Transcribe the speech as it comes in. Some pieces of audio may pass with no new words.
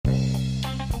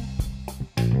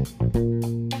Good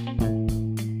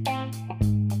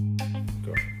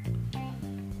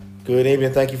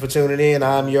evening. Thank you for tuning in.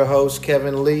 I'm your host,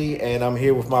 Kevin Lee, and I'm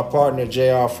here with my partner,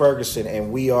 J.R. Ferguson,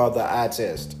 and we are the Eye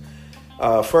Test.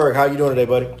 Ferg, how you doing today,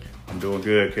 buddy? I'm doing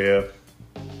good, Kev.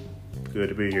 Good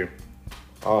to be here.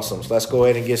 Awesome. So let's go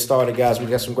ahead and get started, guys. We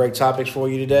got some great topics for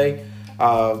you today.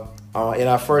 In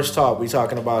our first talk, we're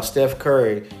talking about Steph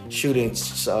Curry shooting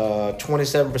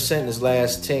 27% in his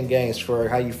last 10 games. Ferg,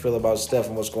 how you feel about Steph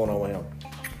and what's going on with him?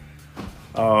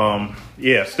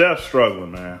 Steph's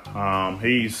struggling, man.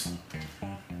 He's,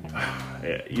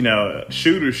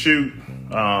 shooters shoot.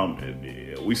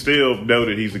 We still know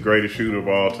that he's the greatest shooter of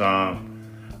all time.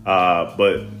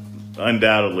 But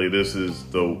undoubtedly, this is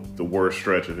the worst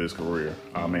stretch of his career.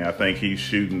 I mean, I think he's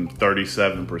shooting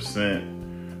 37%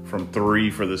 from three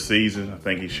for the season. I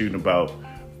think he's shooting about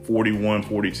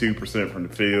 42% from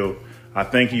the field. I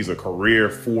think he's a career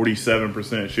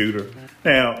 47% shooter.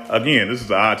 Now, again, this is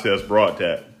the Eye Test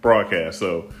broadcast,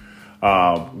 so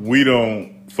we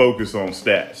don't focus on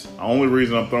stats. The only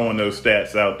reason I'm throwing those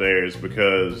stats out there is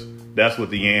because that's what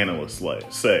the analysts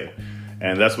say,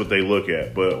 and that's what they look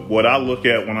at. But what I look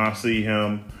at when I see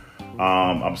him,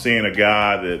 I'm seeing a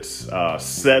guy that's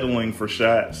settling for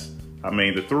shots. I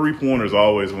mean, the three-pointer is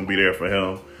always going to be there for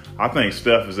him. I think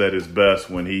Steph is at his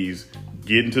best when he's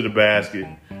getting to the basket,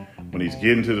 when he's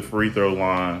getting to the free throw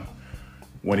line,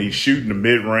 when he's shooting the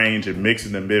mid-range and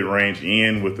mixing the mid-range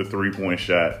in with the three-point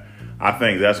shot. I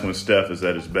think that's when Steph is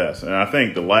at his best. And I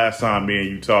think the last time me and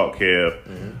you talked, Kev,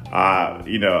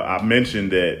 I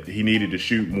mentioned that he needed to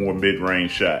shoot more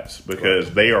mid-range shots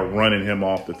because they are running him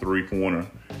off the three-pointer.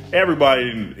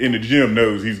 Everybody in the gym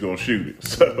knows he's going to shoot it.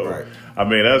 So, right. I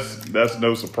mean, that's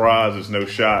no surprise. It's no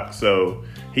shock. So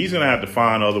he's going to have to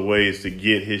find other ways to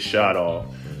get his shot off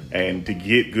and to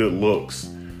get good looks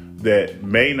that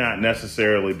may not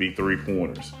necessarily be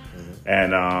three-pointers.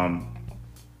 And,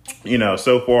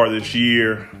 so far this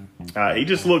year, he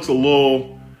just looks a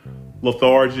little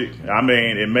lethargic. I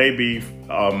mean, it may be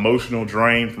emotional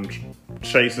drain from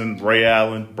chasing Ray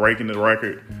Allen, breaking the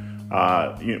record.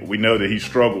 We know that he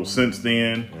struggled since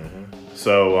then.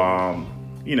 So, a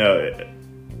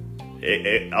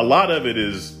lot of it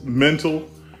is mental.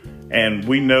 And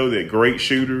we know that great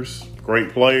shooters,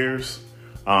 great players,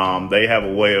 they have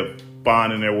a way of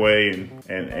finding their way,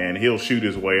 and he'll shoot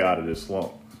his way out of this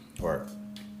slump. Right.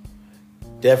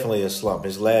 Definitely a slump.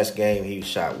 His last game, he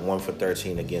shot 1 for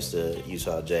 13 against the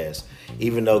Utah Jazz.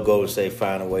 Even though Golden State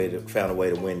found a way to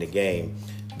win the game,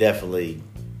 definitely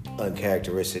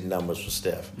uncharacteristic numbers for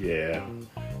Steph. Yeah.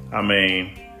 I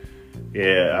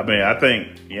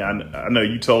know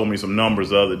you told me some numbers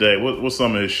the other day. What's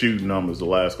some of his shooting numbers the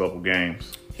last couple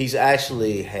games? He's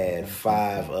actually had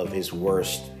 5 of his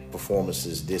worst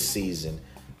performances this season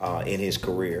in his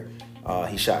career.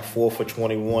 He shot 4 for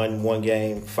 21 one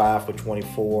game, 5 for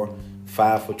 24,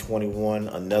 5 for 21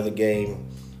 another game.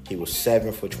 He was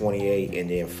 7 for 28 and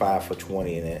then 5 for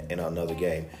 20 in another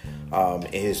game.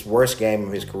 In his worst game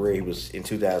of his career, he was in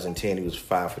 2010. He was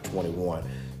 5 for 21.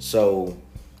 So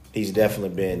he's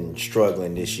definitely been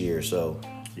struggling this year. So.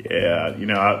 Yeah,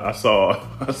 I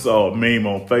saw a meme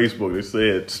on Facebook that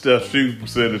said Steph's shooting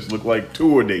percentage looked like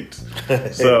tour dates.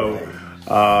 So,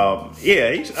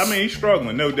 he's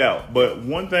struggling, no doubt. But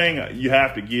one thing you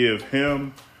have to give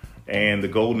him and the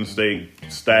Golden State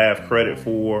staff credit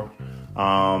for,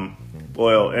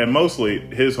 and mostly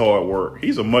his hard work,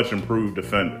 he's a much improved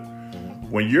defender.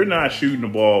 When you're not shooting the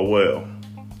ball well,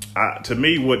 to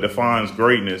me, what defines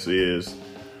greatness is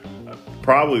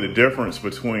probably the difference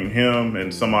between him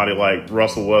and somebody like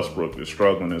Russell Westbrook that's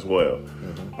struggling as well.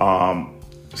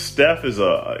 Steph is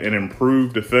an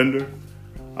improved defender.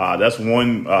 That's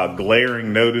one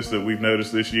glaring notice that we've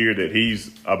noticed this year, that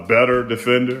he's a better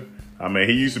defender. I mean,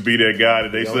 he used to be that guy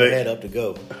that they say. You only had up to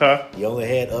go. Huh? You only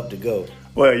had up to go.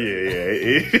 Well,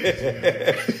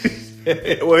 yeah.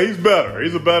 Well, he's better.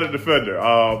 He's a better defender.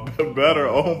 Better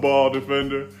on-ball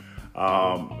defender.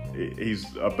 He's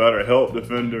a better help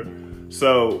defender.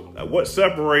 So what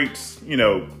separates,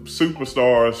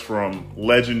 superstars from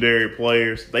legendary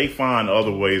players? They find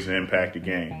other ways to impact the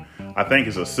game. I think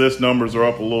his assist numbers are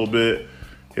up a little bit.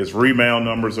 His rebound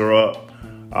numbers are up.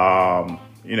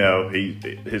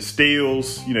 His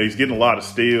steals, he's getting a lot of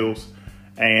steals.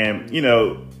 And,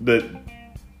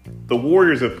 the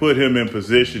Warriors have put him in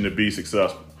position to be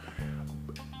successful.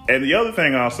 And the other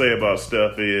thing I'll say about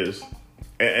Steph is,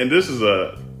 and this is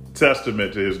a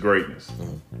testament to his greatness,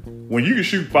 when you can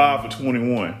shoot 5 for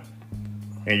 21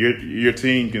 and your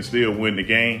team can still win the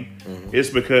game, it's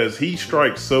because he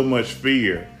strikes so much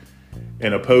fear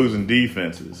in opposing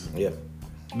defenses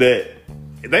that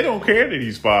they don't care that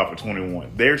he's 5 for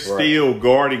 21. They're still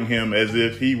guarding him as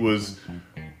if he was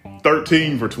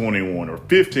 13 for 21 or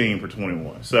 15 for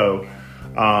 21. So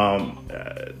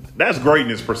that's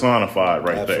greatness personified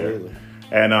right there.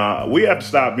 And we have to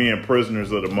stop being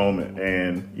prisoners of the moment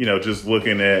and, just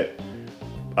looking at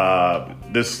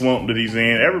this slump that he's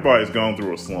in. Everybody's gone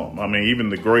through a slump. I mean, even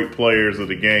the great players of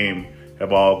the game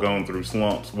have all gone through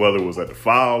slumps, whether it was at the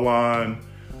foul line,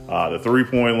 the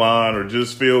three-point line, or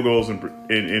just field goals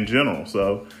in general.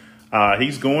 So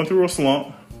he's going through a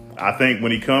slump. I think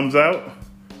when he comes out,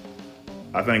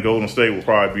 I think Golden State will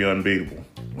probably be unbeatable.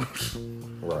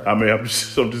 Right. I mean, I'm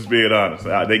just being honest.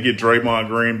 They get Draymond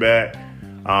Green back.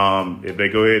 If they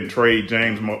go ahead and trade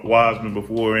James Wiseman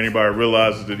before anybody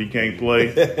realizes that he can't play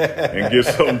and get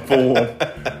something for him,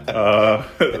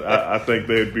 I think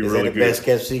they'd be really good. Is that the best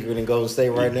kept secret in Golden State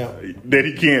right now? That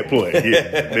he can't play.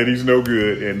 Yeah, that he's no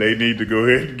good, and they need to go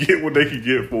ahead and get what they can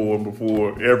get for him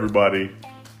before everybody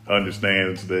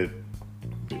understands that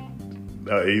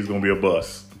he's going to be a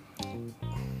bust.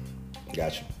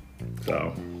 Gotcha.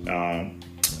 So,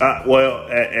 well,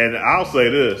 and I'll say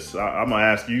this. I'm going to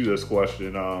ask you this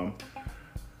question.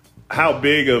 How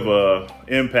big of a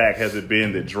impact has it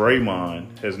been that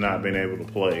Draymond has not been able to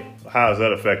play? How has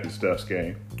that affected Steph's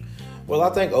game? Well, I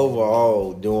think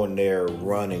overall, during their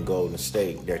run in Golden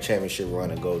State, their championship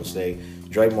run in Golden State,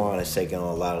 Draymond has taken on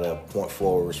a lot of the point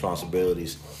forward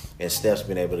responsibilities, and Steph's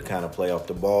been able to kind of play off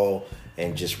the ball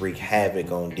and just wreak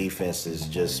havoc on defenses,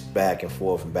 just back and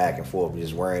forth,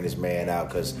 just wearing his man out.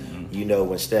 Because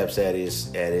when Steph's at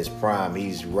his prime,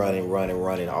 he's running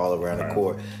all around the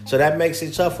court. So that makes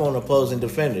it tough on opposing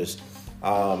defenders.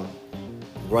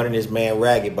 Running his man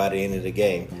ragged by the end of the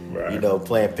game. Right.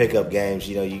 Playing pickup games.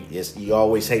 You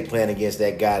always hate playing against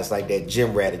that guy. It's like that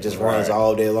gym rat that just runs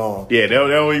all day long. Yeah, they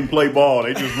don't even play ball.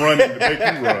 They just run to make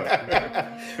you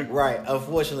run. Right.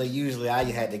 Unfortunately, usually I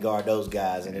had to guard those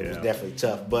guys, and it was definitely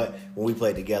tough. But when we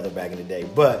played together back in the day,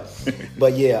 but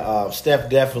yeah, Steph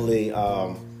definitely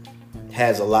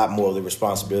has a lot more of the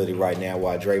responsibility right now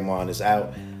while Draymond is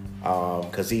out.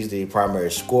 Because he's the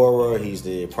primary scorer, he's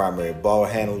the primary ball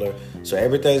handler, so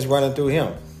everything's running through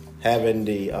him. Having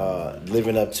the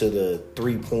living up to the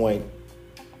 3-point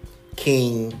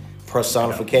king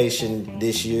personification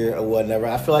this year or whatever,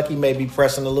 I feel like he may be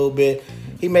pressing a little bit.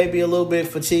 He may be a little bit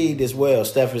fatigued as well.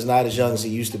 Steph is not as young as he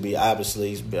used to be. Obviously,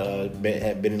 he's been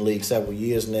in the league several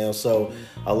years now, so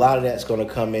a lot of that's going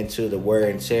to come into the wear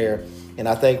and tear. And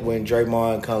I think when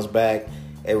Draymond comes back,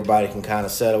 everybody can kind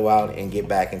of settle out and get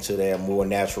back into their more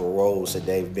natural roles that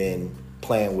they've been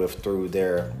playing with through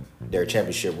their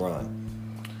championship run.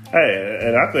 Hey,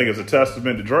 and I think it's a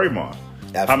testament to Draymond.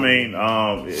 Absolutely.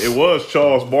 I mean, it was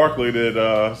Charles Barkley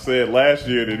that said last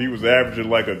year that he was averaging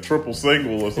like a triple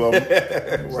single or something.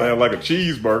 Sound like a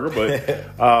cheeseburger.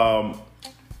 But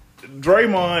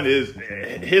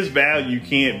Draymond, his value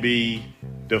can't be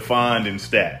defined in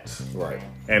stats. Right.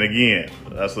 And again,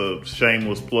 that's a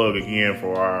shameless plug again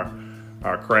for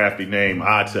our crafty name,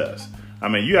 Eye Test. I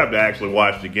mean, you have to actually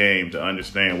watch the game to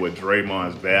understand what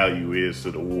Draymond's value is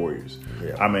to the Warriors.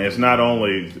 Yeah. I mean, it's not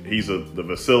only he's the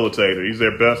facilitator, he's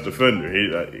their best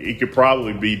defender. He could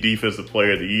probably be Defensive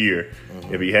Player of the Year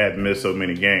if he hadn't missed so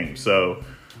many games. So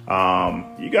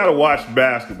you got to watch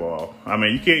basketball. I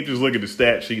mean, you can't just look at the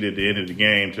stat sheet at the end of the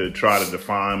game to try to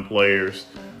define players.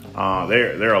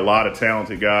 There are a lot of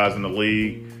talented guys in the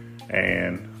league,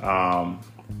 and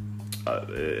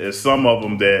it's some of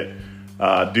them that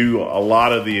do a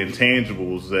lot of the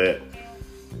intangibles that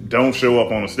don't show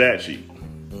up on a stat sheet,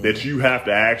 that you have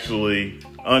to actually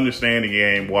understand the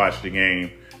game, watch the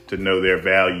game to know their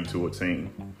value to a team.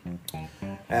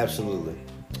 Absolutely.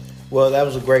 Well, that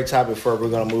was a great topic for us. We're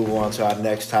going to move on to our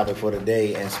next topic for the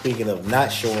day. And speaking of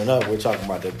not showing up, we're talking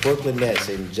about the Brooklyn Nets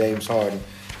and James Harden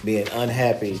being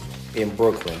unhappy in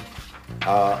Brooklyn.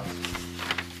 How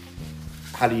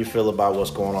do you feel about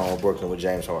what's going on with Brooklyn with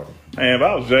James Harden? Man, if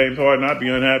I was James Harden, I'd be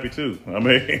unhappy too. I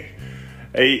mean,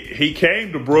 he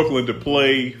came to Brooklyn to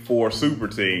play for a super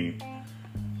team,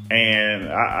 and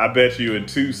I bet you in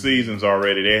 2 seasons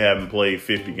already they haven't played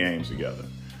 50 games together.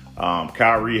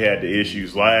 Kyrie had the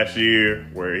issues last year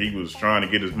where he was trying to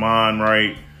get his mind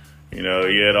right. He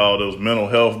had all those mental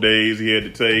health days he had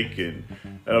to take, and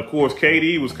of course,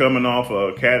 KD was coming off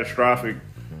a catastrophic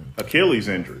Achilles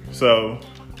injury. So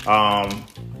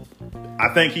I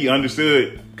think he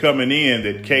understood coming in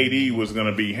that KD was going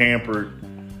to be hampered,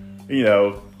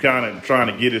 kind of trying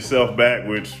to get himself back,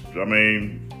 which, I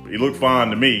mean, he looked fine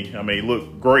to me. I mean, he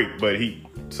looked great, but he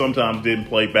sometimes didn't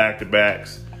play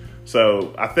back-to-backs.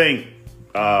 So I think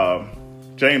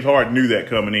James Harden knew that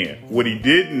coming in. What he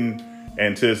didn't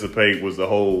anticipate was the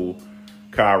whole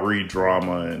Kyrie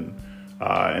drama,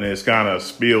 and it's kind of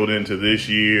spilled into this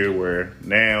year where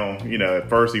now, at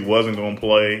first he wasn't going to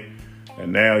play,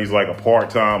 and now he's like a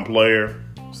part-time player.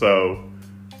 So,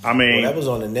 I mean, that was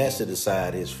on the Nets to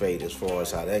decide his fate as far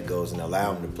as how that goes and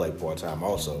allow him to play part-time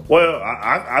also. Well,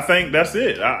 I think that's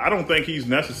it. I don't think he's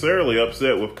necessarily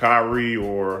upset with Kyrie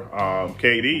or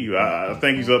KD. I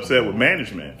think he's upset with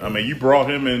management. I mean, you brought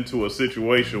him into a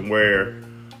situation where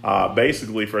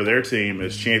basically for their team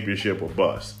it's championship or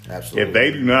bust. Absolutely. If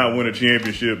they do not win a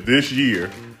championship this year,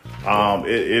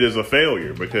 it is a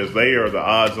failure because they are the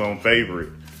odds-on favorite.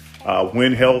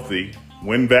 When healthy,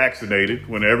 when vaccinated,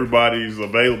 when everybody's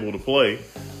available to play,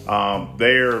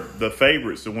 they're the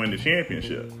favorites to win the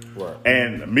championship. Right.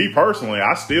 And me personally,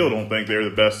 I still don't think they're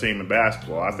the best team in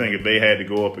basketball. I think if they had to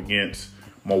go up against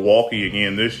Milwaukee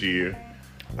again this year,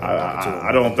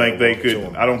 I don't think they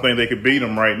could. I don't think they could beat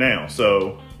them right now.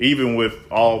 So even with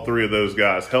all three of those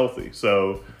guys healthy,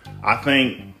 so I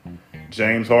think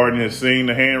James Harden has seen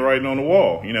the handwriting on the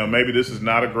wall. Maybe this is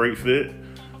not a great fit.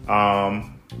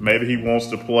 Maybe he wants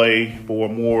to play for a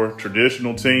more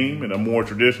traditional team and a more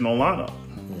traditional lineup.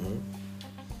 Mm-hmm.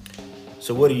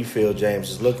 So what do you feel James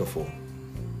is looking for?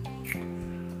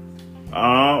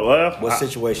 What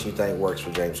situation you think works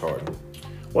for James Harden?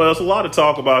 Well, there's a lot of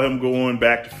talk about him going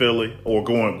back to Philly, or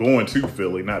going to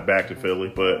Philly, not back to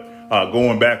Philly, but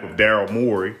going back with Daryl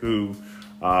Morey, who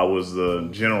was the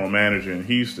general manager in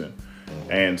Houston.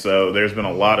 And so there's been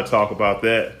a lot of talk about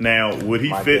that. Now, would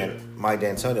he fit? Mike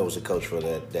D'Antoni was a coach for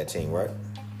that team, right?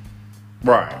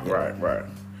 Right.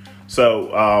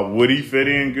 So would he fit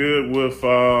in good with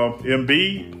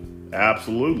Embiid?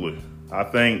 Absolutely. I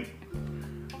think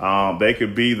they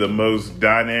could be the most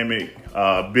dynamic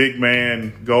big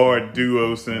man guard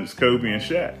duo since Kobe and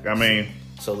Shaq. I mean,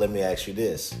 so let me ask you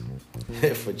this.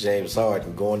 For James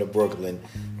Harden, going to Brooklyn,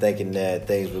 thinking that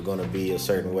things were going to be a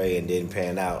certain way and didn't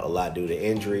pan out a lot due to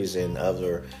injuries and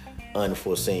other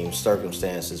unforeseen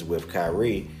circumstances with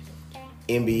Kyrie,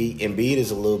 Embiid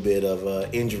is a little bit of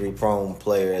an injury-prone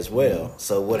player as well.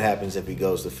 So what happens if he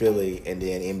goes to Philly and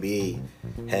then Embiid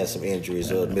has some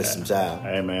injuries or miss some time?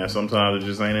 Hey, man, sometimes it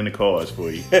just ain't in the cards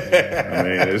for you.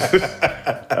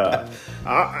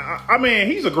 I mean,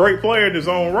 he's a great player in his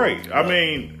own right. I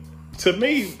mean, to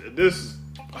me, this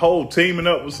whole teaming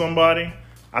up with somebody,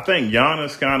 I think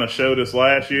Giannis kind of showed us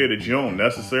last year that you don't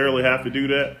necessarily have to do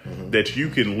that, that you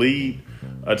can lead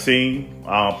a team,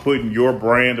 putting your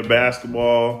brand of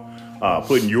basketball,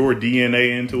 putting your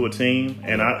DNA into a team.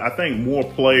 And I think more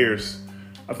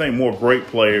great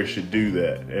players should do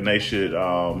that. And they should,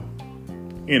 kind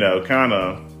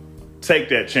of take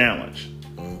that challenge.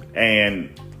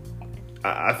 And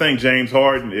I think James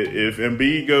Harden, if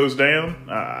Embiid goes down,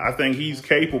 I think he's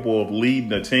capable of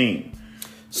leading a team.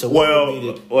 So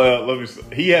let me say,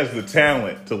 he has the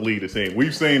talent to lead a team.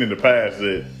 We've seen in the past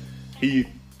that he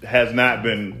has not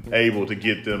been able to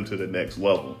get them to the next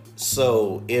level.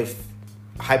 So if,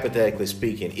 hypothetically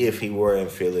speaking, if he were in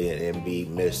Philly and Embiid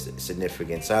missed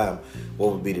significant time,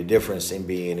 what would be the difference in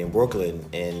being in Brooklyn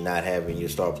and not having your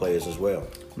star players as well?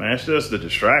 Man, it's just the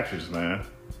distractions, man.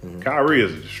 Kyrie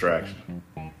is a distraction.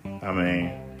 I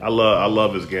mean, I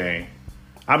love his game.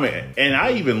 I mean, and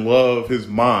I even love his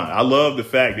mind. I love the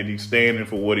fact that he's standing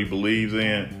for what he believes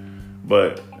in.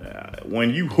 But when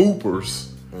you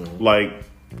hoopers like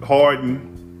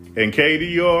Harden and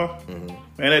KD are, man,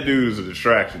 that dude is a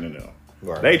distraction to them.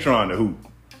 Right. They trying to hoop.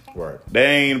 Right. They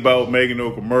ain't about making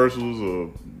no commercials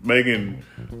or making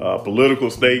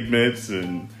political statements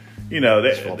and. They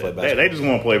just want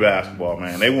to play basketball,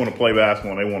 man. They want to play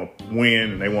basketball, and they want to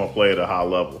win, and they want to play at a high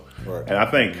level. Right. And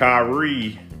I think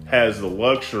Kyrie has the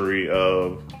luxury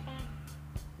of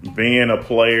being a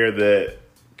player that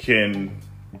can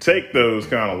take those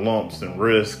kind of lumps and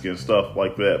risk and stuff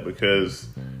like that because,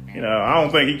 I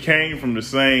don't think he came from the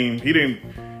same. He didn't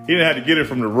have to get it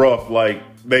from the rough like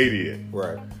they did.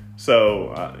 Right.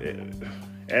 So.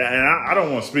 And I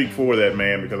don't want to speak for that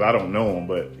man because I don't know him,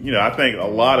 but I think a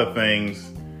lot of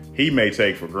things he may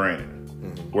take for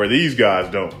granted, where these guys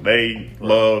don't. They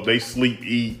they sleep,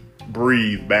 eat,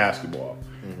 breathe basketball,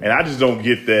 and I just don't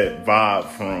get that vibe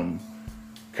from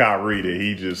Kyrie that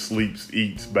he just sleeps,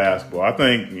 eats basketball. I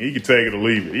think he can take it or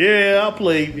leave it. Yeah, I'll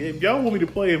play. If y'all want me to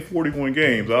play in 41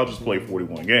 games, I'll just play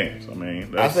 41 games. I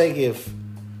mean, I think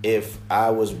if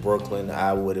I was Brooklyn,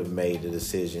 I would have made the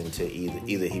decision to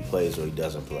either he plays or he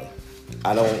doesn't play.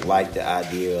 I don't like the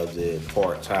idea of the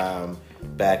part-time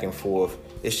back and forth.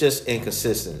 It's just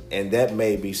inconsistent, and that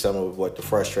may be some of what the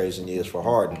frustration is for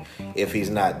Harden. If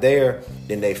he's not there,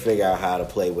 then they figure out how to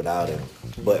play without him.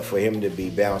 But for him to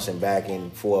be bouncing back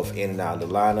and forth in and out of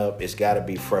the lineup, it's got to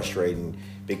be frustrating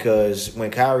Because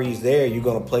when Kyrie's there, you're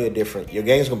going to play your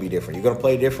game's going to be different. You're going to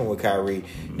play different with Kyrie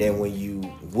than when you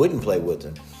wouldn't play with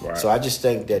him. Right. So I just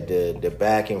think that the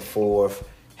back and forth,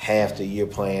 half the year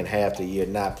playing, half the year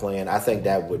not playing, I think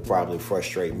that would probably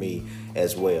frustrate me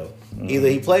as well. Either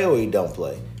he play or he don't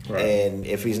play. Right. And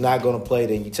if he's not going to play,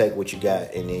 then you take what you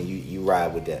got and then you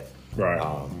ride with that. Right.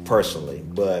 Personally.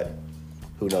 But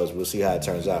who knows? We'll see how it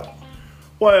turns out.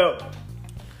 Well,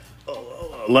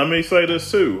 let me say this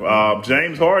too.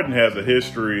 James Harden has a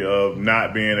history of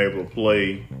not being able to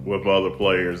play with other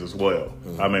players as well.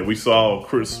 I mean, we saw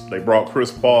they brought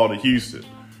Chris Paul to Houston.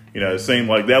 It seemed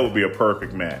like that would be a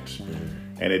perfect match.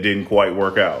 And it didn't quite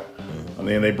work out. And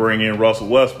then they bring in Russell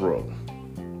Westbrook.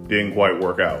 Didn't quite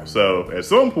work out. So at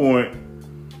some point,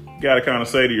 you got to kind of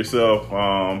say to yourself,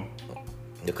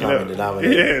 the common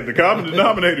denominator. Yeah, the common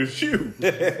denominator is you.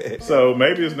 So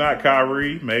maybe it's not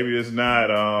Kyrie. Maybe it's not,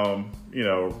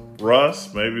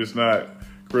 Russ. Maybe it's not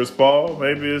Chris Paul.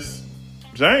 Maybe it's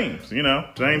James,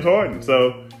 James Harden.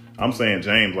 So I'm saying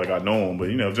James like I know him, but,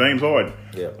 James Harden.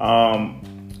 Yeah.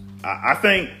 I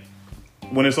think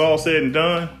when it's all said and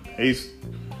done, he's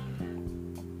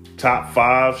top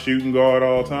 5 shooting guard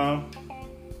all time.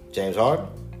 James Harden?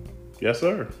 Yes,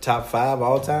 sir. Top 5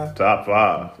 all time? Top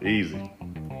 5. Easy.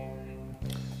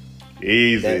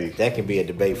 That can be a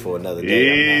debate for another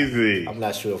day. Easy. I'm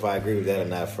not sure if I agree with that or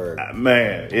not, Ferg.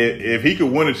 Man, if he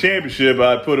could win a championship,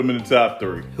 I'd put him in the top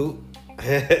 3. Who?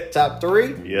 Top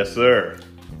 3? Yes, sir.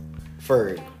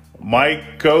 Ferg.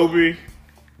 Mike, Kobe,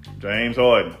 James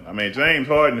Harden. I mean, James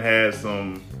Harden has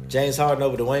some... James Harden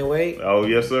over Dwayne Wade? Oh,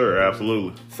 yes, sir.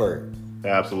 Absolutely. Ferg.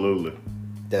 Absolutely.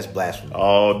 That's blasphemy.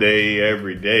 All day,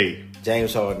 every day.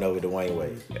 James Harden over Dwayne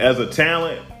Wade. As a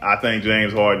talent, I think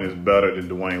James Harden is better than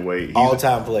Dwayne Wade.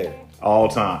 All-time player. All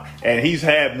time. And he's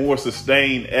had more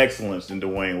sustained excellence than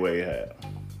Dwayne Wade had.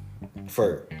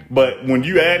 Ferg. But when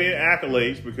you add in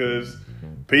accolades, because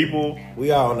people... We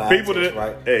are on the people accolades,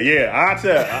 right? Yeah, I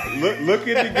tell look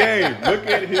at the game. Look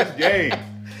at his game.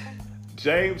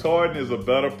 James Harden is a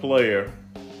better player.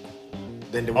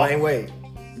 Than Dwayne Wade?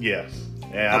 Yes.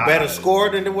 A better scorer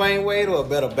than Dwayne Wade or a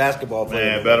better basketball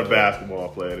player? Man, better basketball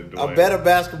player than Dwayne Wade. A better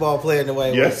basketball player than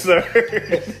Dwayne Wade? Yes, sir.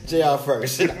 JR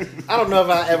first. I don't know if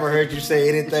I ever heard you say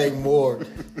anything more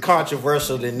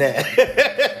controversial than that.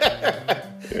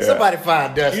 Yeah. Somebody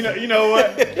find Dusty. You know what?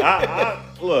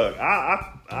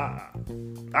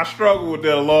 I struggled with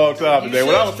that a long time today.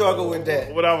 When I was struggling with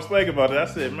that. When I was thinking about it, I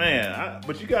said, man,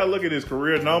 but you got to look at his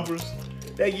career numbers.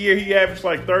 That year he averaged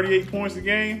like 38 points a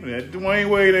game. Dwayne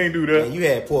Wade ain't do that. Man, you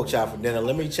had pork chop for dinner.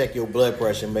 Let me check your blood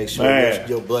pressure and make sure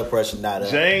your blood pressure not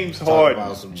up. James Harden.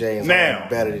 About some James Harden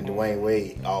better than Dwayne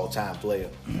Wade, all-time player.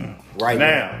 Right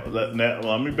now.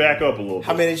 Let me back up a little bit.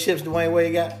 How many chips Dwayne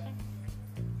Wade got?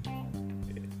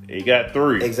 He got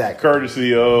 3. Exactly.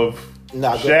 Courtesy of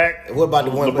Shaq. What about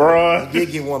the one? LeBron? He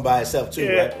did get one by himself too,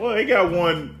 yeah, right? Well, he got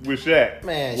one with Shaq.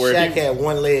 Man, Shaq had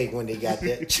one leg when they got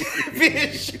that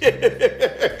championship.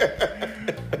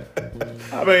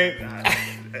 I mean,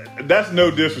 that's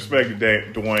no disrespect to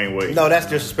Dwayne Wade. No, that's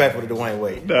disrespectful to Dwayne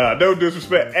Wade. Nah, no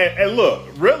disrespect. And look,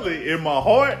 really, in my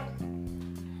heart,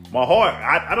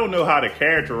 I don't know how to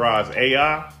characterize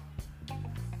AI.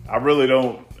 I really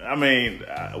don't. I mean,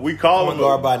 we call him point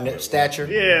guard by stature.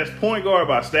 Yeah, it's point guard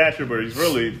by stature, but he's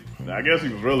really, I guess he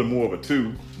was really more of a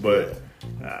 2. But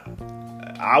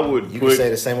I would. You could say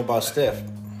the same about Steph.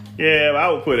 Yeah, I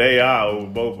would put AI over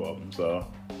both of them. So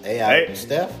AI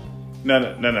Steph? No.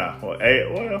 Well,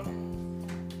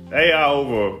 AI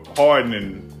over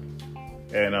Harden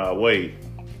and Wade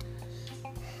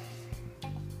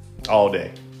all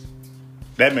day.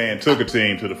 That man took a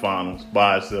team to the finals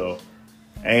by himself.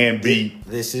 And beat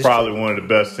probably one of the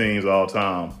best teams all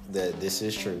time. This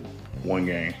is true. One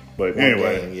game. But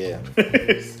anyway. Game, yeah.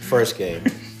 First game.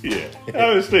 Yeah.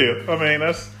 That's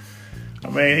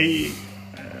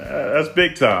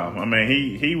big time. I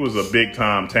mean, he was a big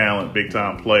time talent, big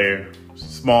time player.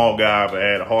 Small guy, but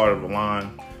had a heart of a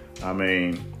lion. I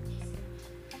mean,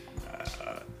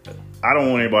 I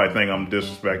don't want anybody to think I'm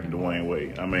disrespecting Dwayne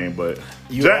Wade. I mean, but...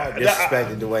 You are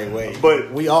disrespecting Dwayne Wade.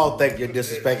 But we all think you're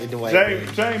disrespecting Dwayne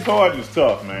Wade. James Harden is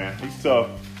tough, man. He's tough.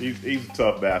 He's a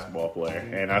tough basketball player.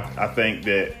 And I think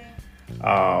that...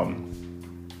 I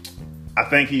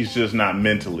think he's just not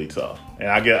mentally tough. And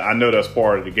I know that's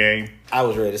part of the game. I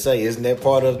was ready to say, isn't that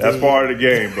part of That's part of the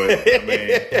game, but I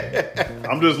mean...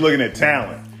 I'm just looking at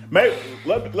talent. Maybe,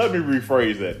 let me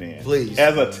rephrase that then. Please.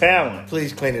 As a talent.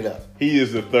 Please clean it up. He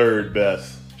is the 3rd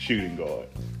best shooting guard.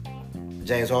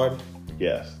 James Harden?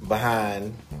 Yes.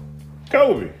 Behind?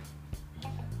 Kobe.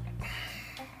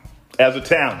 As a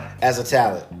talent. As a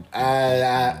talent.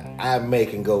 I may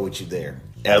can go with you there.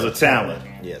 as a talent.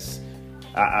 Yes.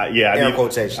 Air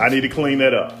quotations. I need to clean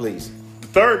that up. Please. The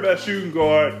third best shooting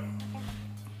guard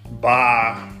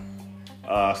by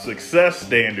success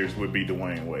standards would be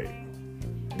Dwayne Wade.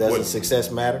 Doesn't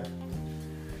success matter?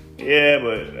 Yeah,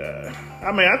 but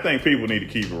I think people need to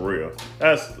keep it real.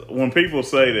 That's when people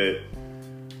say that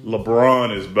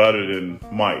LeBron is better than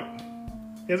Mike.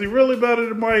 Is he really better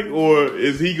than Mike, or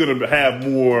is he going to have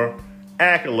more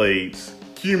accolades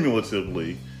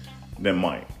cumulatively than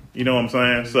Mike? You know what I'm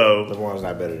saying? So LeBron's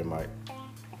not better than Mike.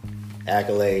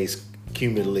 Accolades,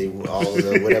 cumulatively, all of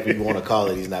the, whatever you want to call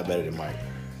it, he's not better than Mike.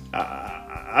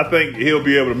 I think he'll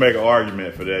be able to make an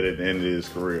argument for that at the end of his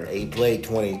career. He played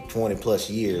 20 plus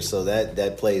years, so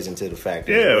that plays into the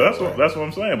factor. Yeah, that's what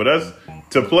I'm saying. But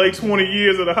to play 20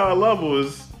 years at a high level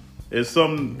is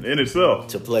something in itself.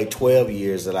 To play 12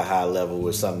 years at a high level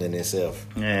was something in itself.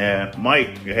 Yeah,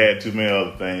 Mike had too many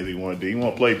other things he wanted to do. He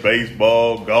want to play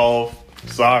baseball, golf,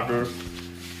 soccer,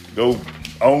 go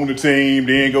own the team,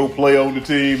 then go play on the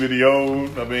team that he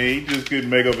owned. I mean, he just couldn't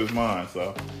make up his mind,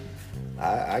 so.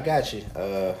 I got you.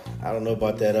 I don't know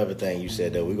about that other thing you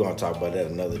said, though. We're going to talk about that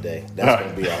another day. That's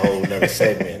going to be a whole other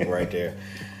segment right there.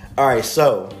 All right,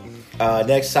 so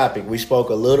next topic. We spoke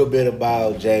a little bit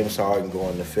about James Harden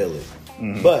going to Philly.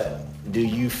 Mm-hmm. But do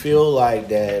you feel like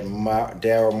that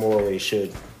Daryl Morey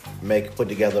should put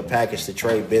together a package to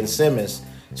trade Ben Simmons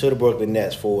to the Brooklyn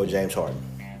Nets for James Harden?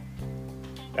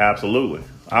 Absolutely.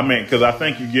 I mean, because I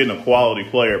think you're getting a quality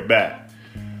player back.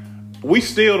 We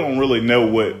still don't really know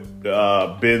what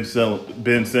Ben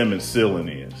Simmons' ceiling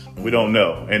is. We don't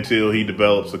know until he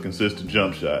develops a consistent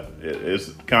jump shot.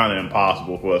 It's kind of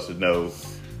impossible for us to know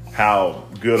how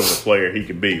good of a player he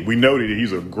can be. We know that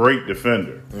he's a great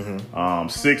defender. Mm-hmm.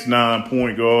 6'9"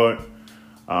 point guard.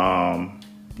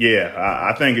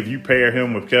 I think if you pair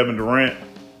him with Kevin Durant,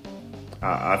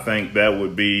 I think that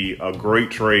would be a great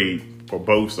trade for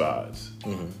both sides.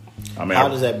 Mm-hmm. I mean, how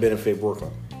does that benefit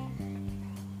Brooklyn?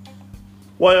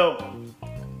 Well,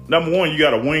 number one, you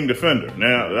got a wing defender.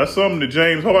 Now, that's something that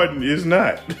James Harden is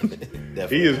not.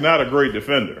 He is not a great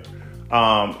defender.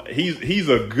 He's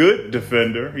a good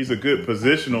defender. He's a good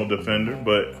positional defender,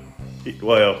 but,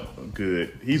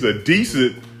 good. He's a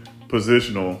decent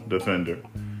positional defender,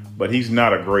 but he's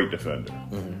not a great defender.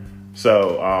 Mm-hmm.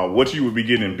 So what you would be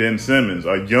getting in Ben Simmons,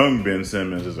 a young Ben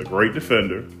Simmons, is a great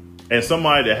defender and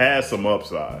somebody that has some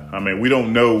upside. I mean, we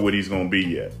don't know what he's going to be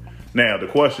yet. Now, the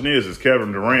question is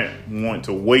Kevin Durant want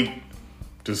to wait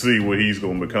to see what he's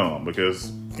going to become?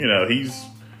 Because, he's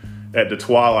at the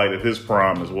twilight of his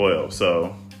prime as well.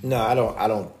 So no, I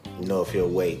don't know if he'll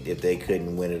wait. If they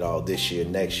couldn't win it all this year,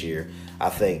 next year, I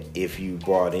think if you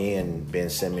brought in Ben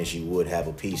Simmons, you would have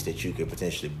a piece that you could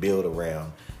potentially build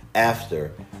around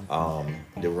after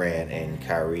Durant and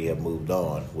Kyrie have moved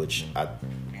on, which I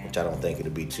don't think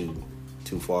it'll be too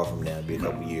far from now. It'll be a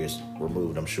couple years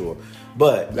removed, I'm sure.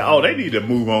 But they need to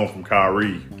move on from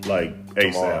Kyrie like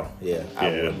ASAP. Yeah.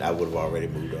 I would have already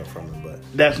moved on from him, but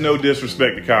that's no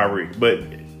disrespect to Kyrie, but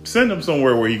send him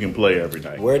somewhere where he can play every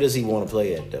night. Where does he want to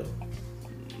play at, though?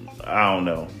 I don't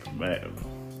know, man.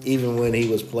 Even when he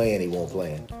was playing, he won't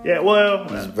play. Yeah, well,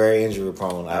 he's very injury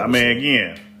prone. I mean,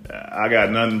 again, I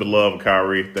got nothing but love for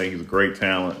Kyrie. Think he's a great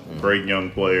talent, great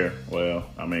young player. Well,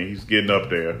 I mean, he's getting up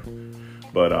there,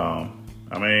 but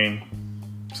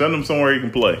send him somewhere he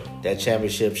can play. That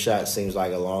championship shot seems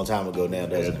like a long time ago now,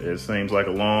 doesn't it? It seems like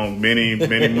a many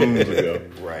moons ago.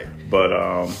 Right. But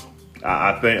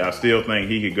I still think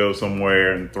he could go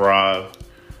somewhere and thrive.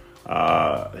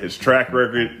 His track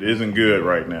record isn't good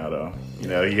right now, though.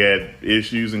 He had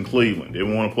issues in Cleveland.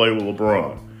 Didn't want to play with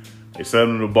LeBron. They sent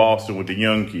him to Boston with the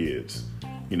young kids.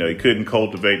 He couldn't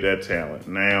cultivate that talent.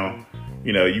 Now,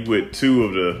 you got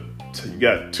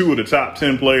two of the top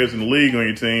 10 players in the league on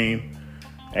your team.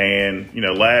 And,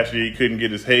 last year he couldn't get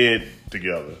his head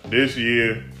together. This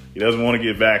year, he doesn't want to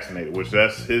get vaccinated, which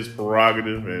that's his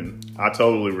prerogative, and I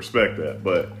totally respect that.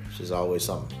 But it's just always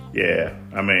something. Yeah.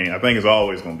 I mean, I think it's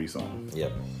always going to be something.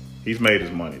 Yep. He's made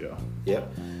his money, though.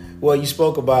 Yep. Well, you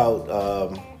spoke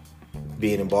about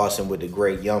being in Boston with the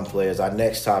great young players. Our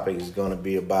next topic is going to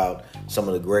be about some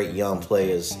of the great young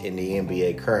players in the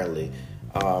NBA currently.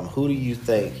 Who do you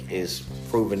think is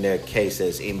proving their case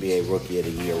as NBA Rookie of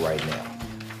the Year right now?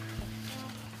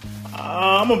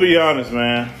 I'm going to be honest,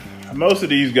 man. Most of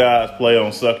these guys play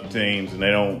on sucky teams, and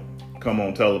they don't come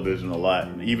on television a lot,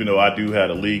 even though I do have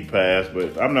a league pass,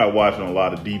 but I'm not watching a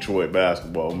lot of Detroit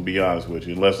basketball, I'm going to be honest with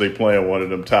you, unless they play on one of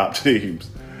them top teams.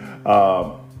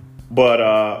 But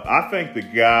I think the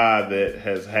guy that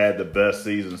has had the best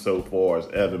season so far is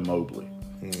Evan Mobley.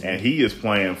 Mm-hmm. And he is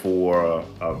playing for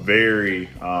a very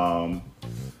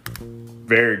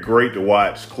very great to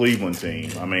watch Cleveland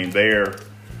team. I mean, they're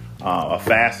a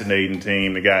fascinating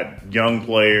team. They got young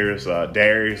players.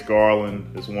 Darius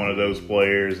Garland is one of those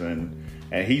players, and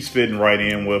he's fitting right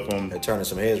in with them. They're turning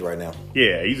some heads right now.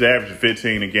 Yeah, he's averaging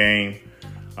 15 a game.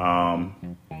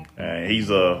 And he's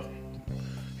a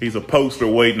poster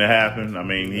waiting to happen. I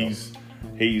mean,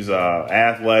 he's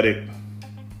athletic.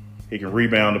 He can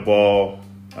rebound the ball.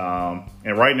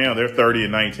 And right now they're 30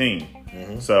 and 19.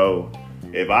 Mm-hmm. So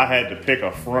if I had to pick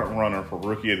a front runner for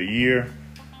Rookie of the Year,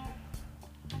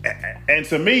 and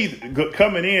to me,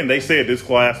 coming in, they said this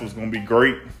class was going to be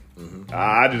great. Mm-hmm.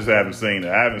 I just haven't seen it.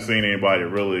 I haven't seen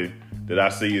anybody that I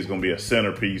see is going to be a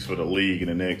centerpiece for the league in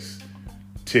the next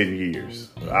 10 years.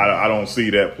 I don't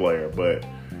see that player. But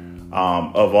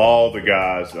of all the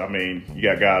guys, I mean, you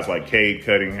got guys like Cade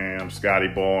Cunningham, Scotty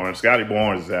Barnes. Scotty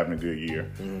Barnes is having a good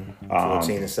year.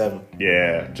 14-7.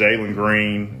 Yeah, Jalen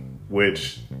Green,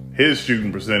 which his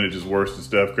shooting percentage is worse than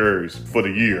Steph Curry's for the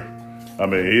year. I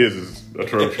mean, his is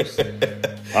atrocious.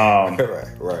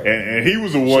 Right. And he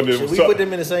was the one that should was. We put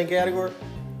them in the same category?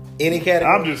 Any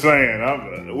category? I'm just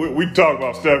saying. We talk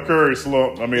about Steph Curry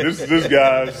slump. I mean, this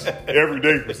guy's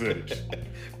everyday percentage.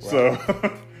 Right. So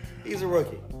he's a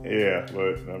rookie. Yeah,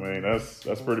 but I mean that's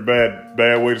pretty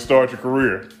bad way to start your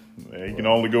career. You can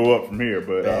only go up from here.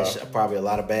 But probably a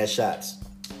lot of bad shots.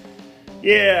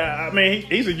 Yeah, I mean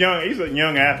he's a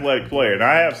young athletic player, and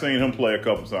I have seen him play a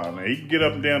couple times. Now, he can get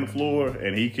up and down the floor,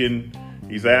 and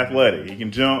he's athletic. He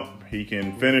can jump. He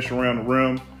can finish around the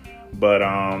rim, but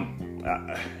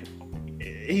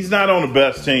he's not on the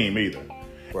best team either.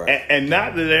 Right. And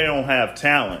not that they don't have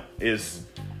talent. It's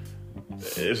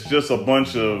just a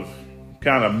bunch of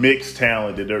kind of mixed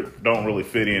talent that don't really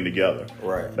fit in together.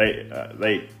 Right.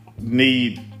 They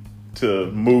need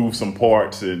to move some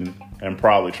parts and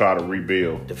probably try to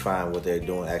rebuild. Define what they're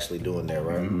actually doing there,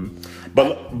 right? Mm-hmm.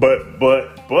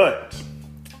 But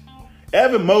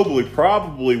Evan Mobley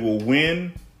probably will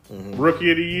win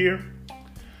Rookie of the Year.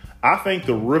 I think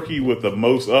the rookie with the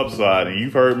most upside, and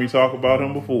you've heard me talk about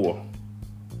him before,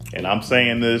 and I'm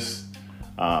saying this,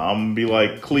 I'm going to be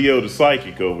like Cleo the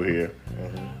Psychic over here.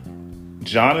 Mm-hmm.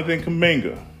 Jonathan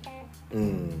Kuminga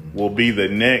will be the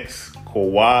next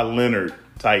Kawhi Leonard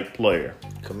type player.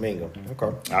 Kuminga,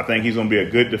 okay. I think he's going to be a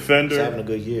good defender. He's having a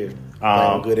good year.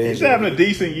 He's having a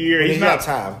decent year. He's not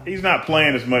time. He's not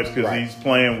playing as much because he's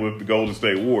playing with the Golden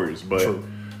State Warriors. But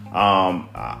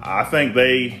I think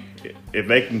if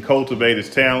they can cultivate his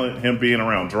talent, him being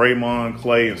around Draymond,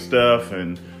 Clay, and Steph,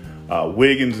 and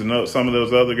Wiggins, and some of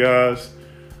those other guys,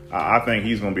 I think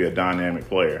he's going to be a dynamic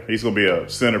player. He's going to be a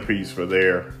centerpiece for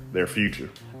their future.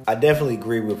 I definitely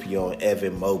agree with you on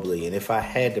Evan Mobley. And if I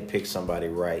had to pick somebody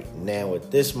right now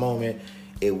at this moment,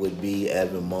 it would be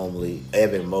Evan Mobley,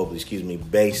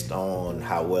 based on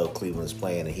how well Cleveland's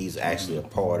playing, and he's actually a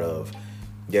part of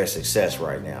their success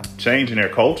right now. Changing their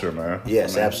culture, man.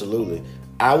 Yes, absolutely.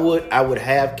 I would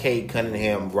have Cade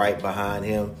Cunningham right behind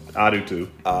him. I do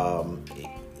too.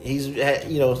 He's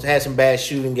had some bad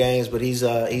shooting games, but he's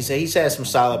had some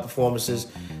solid performances.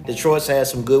 Detroit's had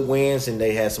some good wins, and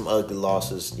they had some ugly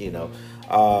losses.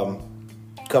 A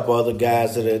couple other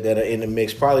guys that are in the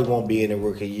mix probably won't be in the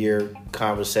rookie year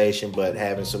conversation, but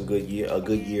having a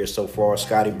good year so far.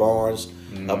 Scotty Barnes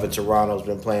up in Toronto has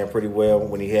been playing pretty well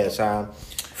when he has time.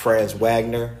 Franz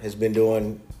Wagner has been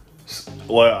doing.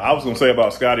 Well, I was going to say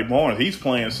about Scotty Barnes, he's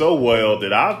playing so well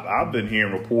that I've been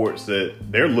hearing reports that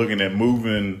they're looking at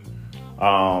moving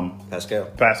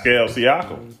Pascal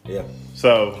Siakam. Yeah.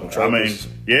 So, I mean,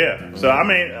 yeah. Mm-hmm. So, I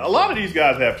mean, a lot of these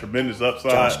guys have tremendous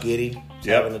upside. Josh Giddey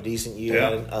having a decent year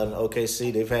in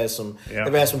OKC. They've had some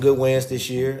good wins this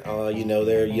year.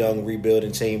 They're a young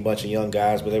rebuilding team, bunch of young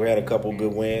guys, but they've had a couple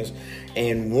good wins.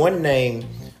 And one name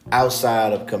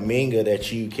outside of Kuminga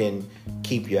that you can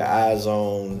keep your eyes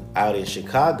on out in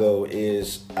Chicago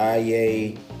is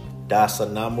Aye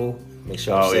Dasanamu. Make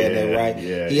sure I'm saying that right.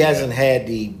 Yeah, he hasn't had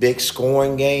the big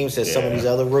scoring games that some of these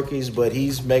other rookies, but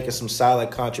he's making some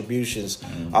solid contributions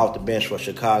off the bench for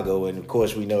Chicago. And, of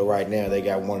course, we know right now they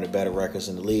got one of the better records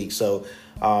in the league. So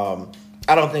I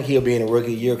don't think he'll be in a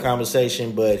rookie year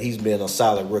conversation, but he's been a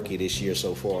solid rookie this year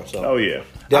so far. So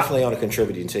definitely on a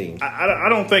contributing team. I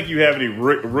don't think you have any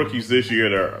rookies this year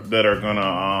that are going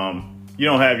to you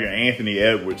don't have your Anthony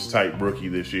Edwards type rookie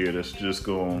this year that's just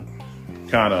going to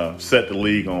kind of set the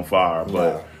league on fire.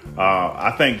 But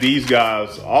I think these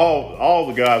guys, all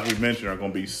the guys we mentioned, are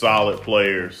going to be solid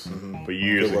players for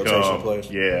years to come.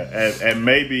 Players. Yeah, and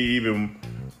maybe even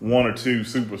one or two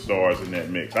superstars in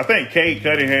that mix. I think Cade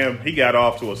Cunningham, he got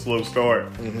off to a slow start,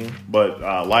 but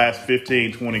last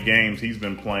 15, 20 games, he's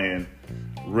been playing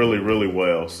really, really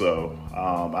well. So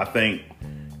I think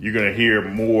you're gonna hear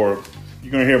more.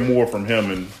 You're gonna hear more from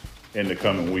him in the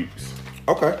coming weeks.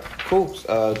 Okay, cool.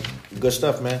 Good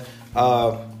stuff, man.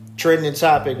 Trending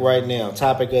topic right now.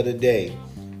 Topic of the day.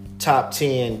 Top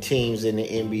 10 teams in the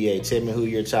NBA. Tell me who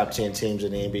your top 10 teams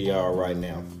in the NBA are right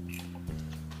now.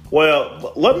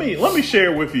 Well, let me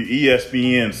share with you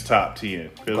ESPN's top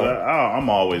 10 because I'm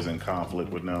always in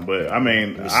conflict with them. But I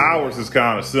mean, ours is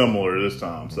kind of similar this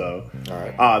time. So, all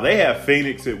right. They have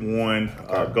Phoenix at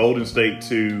 1, Golden State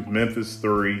 2, Memphis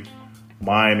 3,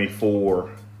 Miami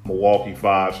 4, Milwaukee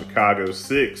 5, Chicago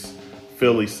 6,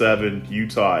 Philly 7,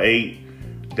 Utah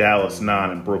 8, Dallas 9,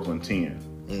 and Brooklyn 10.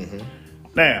 Mm-hmm.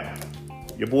 Now,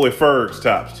 your boy Ferg's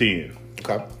top 10.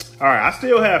 Okay. All right, I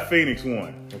still have Phoenix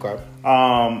 1. Okay.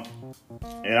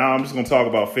 And I'm just gonna talk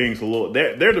about Phoenix a little.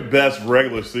 They're the best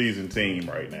regular season team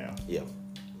right now. Yeah.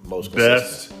 Most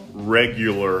best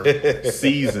regular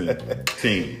season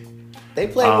team. They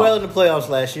played well in the playoffs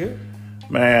last year.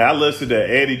 Man, I listened to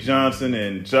Eddie Johnson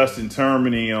and Justin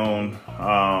Termini on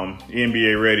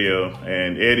NBA radio,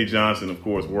 and Eddie Johnson, of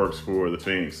course, works for the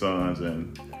Phoenix Suns,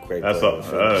 and great that's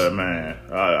man.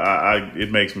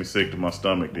 It makes me sick to my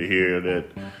stomach to hear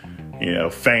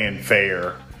that,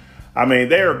 fanfare. I mean,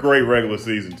 they're a great regular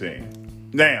season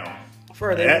team. Now,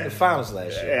 they won the finals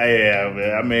last year. Yeah,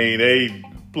 man. I mean, they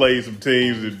played some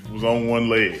teams that was on one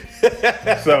leg.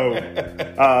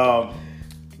 So,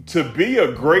 to be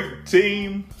a great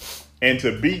team and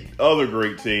to beat other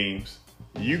great teams,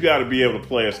 you got to be able to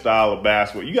play a style of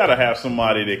basketball. You got to have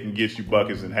somebody that can get you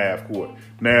buckets in half court.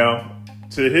 Now,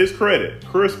 to his credit,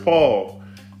 Chris Paul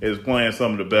is playing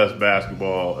some of the best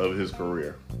basketball of his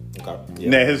career. Okay. Yeah.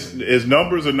 Now, his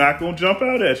numbers are not going to jump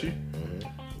out at you,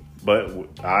 but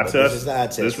this is the eye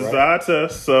test. This is the eye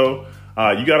test. So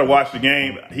you got to watch the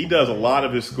game. He does a lot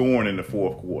of his scoring in the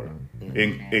fourth quarter,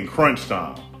 in crunch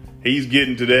time. He's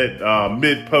getting to that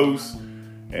mid post,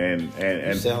 and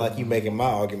you sound like you making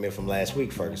my argument from last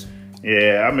week, Ferguson.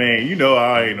 Yeah, I mean,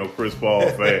 I ain't no Chris Paul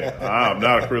fan. I'm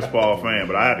not a Chris Paul fan,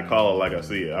 but I had to call it like I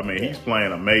see it. I mean, he's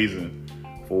playing amazing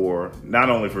for not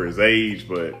only for his age,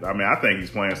 but I mean, I think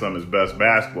he's playing some of his best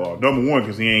basketball. Number one,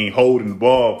 because he ain't holding the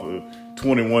ball for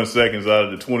 21 seconds out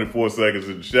of the 24 seconds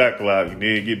of the shot clock, and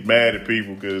then get mad at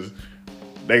people because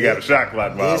they got a shot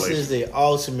clock violation. This is the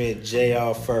ultimate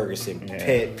J.R. Ferguson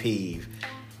pet peeve.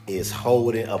 Is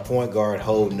holding a point guard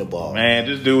holding the ball. Man,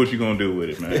 just do what you're gonna do with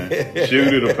it, man.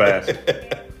 Shoot it or pass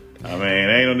it. I mean,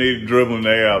 ain't no need dribbling the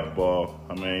air out the ball.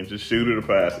 I mean, just shoot it or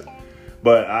pass it.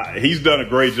 But he's done a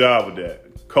great job with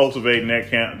that, cultivating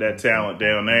that talent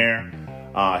down there.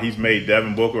 He's made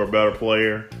Devin Booker a better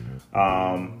player,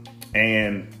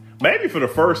 and maybe for the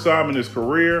first time in his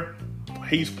career,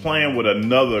 he's playing with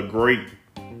another great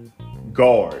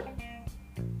guard.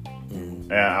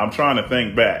 And I'm trying to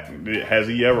think back. Has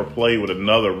he ever played with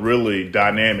another really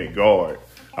dynamic guard?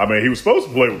 I mean, he was supposed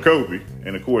to play with Kobe,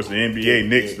 and of course the NBA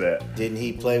nixed that. Didn't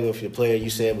he play with your player you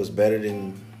said was better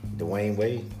than Dwayne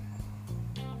Wade?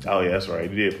 Oh, yeah, that's right.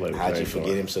 He did play with How'd you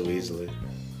forget him so easily?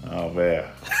 Oh, man.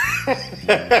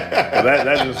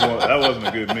 that wasn't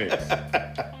a good mix.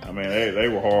 I mean, they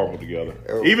were horrible together.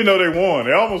 Even though they won,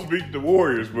 they almost beat the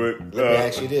Warriors. But let me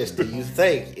ask you this: do you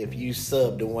think if you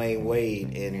sub Dwayne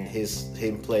Wade in his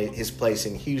place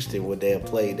in Houston, would they have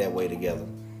played that way together?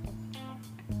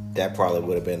 That probably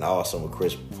would have been awesome with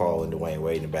Chris Paul and Dwayne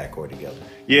Wade in the backcourt together.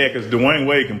 Yeah, because Dwayne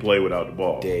Wade can play without the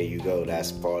ball. There you go.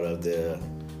 That's part of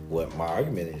what my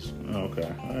argument is. Okay.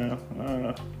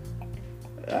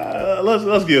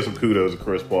 Let's give some kudos to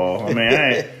Chris Paul. I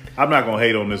mean, I'm not gonna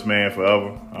hate on this man forever.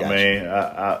 Gotcha. I mean,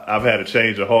 I've had a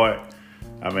change of heart.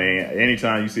 I mean,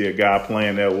 anytime you see a guy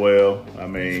playing that well, I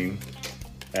mean,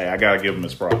 hey, I gotta give him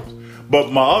his props.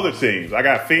 But my other teams, I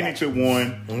got Phoenix at 1.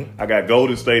 Mm-hmm. I got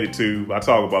Golden State at 2. I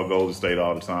talk about Golden State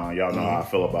all the time. Y'all know how I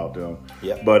feel about them.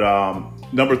 Yep. But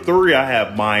number 3, I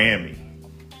have Miami.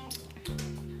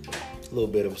 A little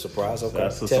bit of a surprise. Okay.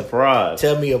 That's a surprise.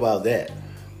 Tell me about that.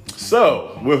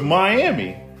 So, with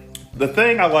Miami, the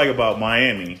thing I like about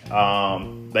Miami,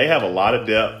 they have a lot of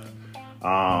depth.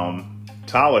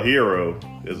 Tyler Hero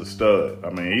is a stud. I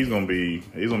mean, he's gonna be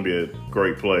a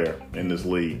great player in this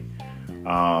league.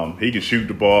 He can shoot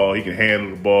the ball. He can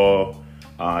handle the ball.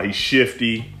 He's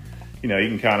shifty. He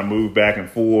can kind of move back and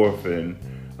forth. And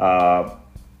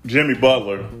Jimmy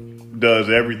Butler does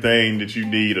everything that you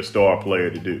need a star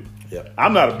player to do. Yep.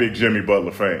 I'm not a big Jimmy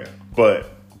Butler fan, but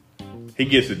he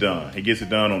gets it done. He gets it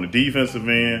done on the defensive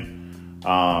end.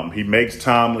 He makes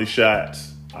timely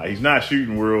shots. He's not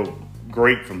shooting real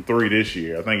great from 3 this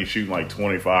year. I think he's shooting like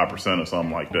 25% or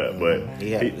something like that. But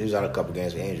he was out a couple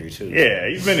games with injury too. Yeah,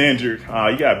 he's been injured.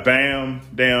 You got Bam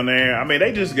down there. I mean,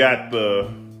 they just got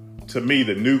the to me,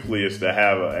 the nucleus to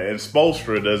have and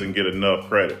Spoelstra doesn't get enough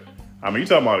credit. I mean, you're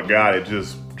talking about a guy that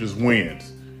just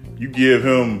wins. You give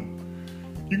him.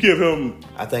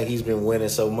 I think he's been winning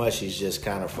so much, he's just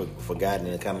kind of forgotten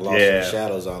and kind of lost in the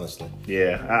shadows, honestly.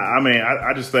 Yeah,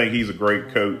 I just think he's a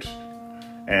great coach,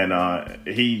 and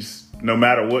he's no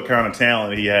matter what kind of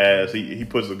talent he has, he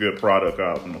puts a good product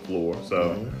out on the floor.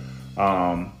 So,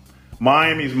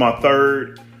 Miami's my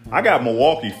third. I got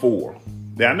Milwaukee 4.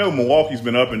 Now, I know Milwaukee's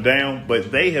been up and down,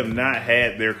 but they have not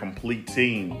had their complete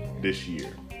team this year.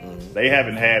 They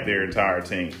haven't had their entire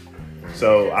team.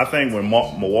 So I think when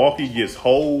Milwaukee gets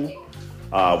whole,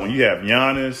 when you have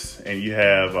Giannis and you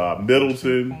have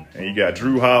Middleton and you got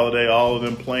Drew Holiday, all of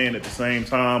them playing at the same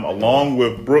time, along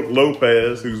with Brook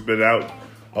Lopez, who's been out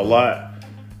a lot.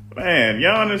 Man,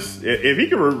 Giannis, if he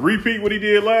can repeat what he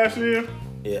did last year.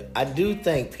 Yeah, I do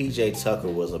think P.J. Tucker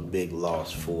was a big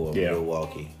loss for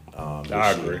Milwaukee.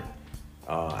 I agree.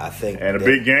 I think, and a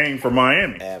big game for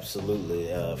Miami. Absolutely,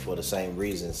 for the same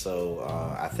reason. So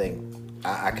I think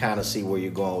I kind of see where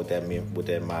you're going with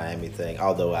that Miami thing.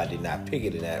 Although I did not pick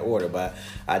it in that order, but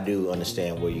I do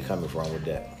understand where you're coming from with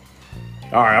that.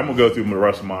 All right, I'm gonna go through the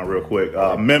rest of mine real quick.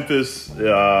 Memphis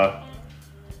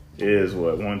is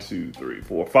what 1, 2, 3,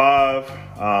 4, 5.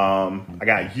 I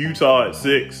got Utah at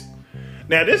 6.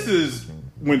 Now this is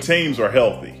when teams are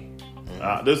healthy.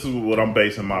 This is what I'm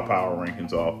basing my power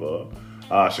rankings off of.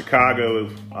 Chicago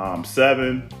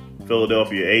 7,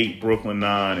 Philadelphia 8, Brooklyn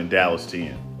 9, and Dallas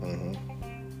 10.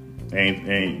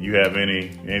 Ain't you have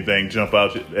anything jump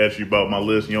out at you about my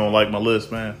list? You don't like my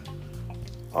list, man?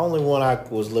 Only one I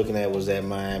was looking at was that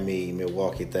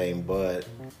Miami-Milwaukee thing, but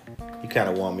you kind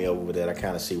of won me over with that. I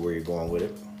kind of see where you're going with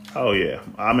it. Oh, yeah.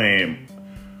 I mean,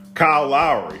 Kyle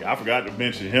Lowry, I forgot to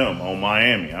mention him on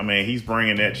Miami. I mean, he's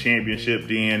bringing that championship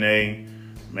DNA.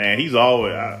 Man, he's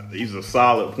a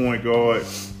solid point guard.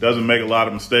 Doesn't make a lot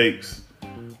of mistakes.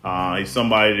 He's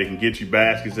somebody that can get you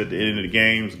baskets at the end of the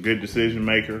game. He's a good decision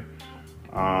maker.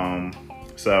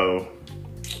 So,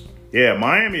 yeah,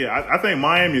 Miami. I think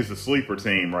Miami is the sleeper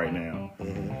team right now.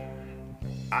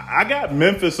 I got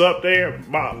Memphis up there.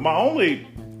 My only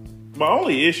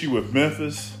issue with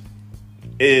Memphis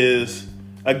is,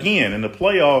 again, in the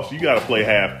playoffs, you got to play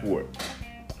half court.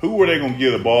 Who are they going to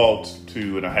give the ball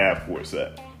to in a half court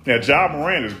set? Now, Ja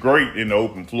Morant is great in the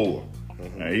open floor.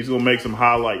 Now, he's going to make some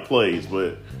highlight plays,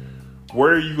 but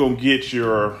where are you going to get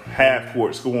your half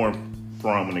court scoring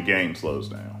from when the game slows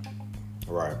down?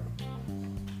 Right.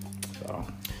 So,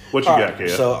 what you got, Kev?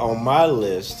 So on my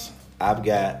list, I've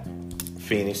got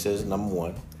Phoenix as number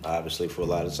 1. Obviously, for a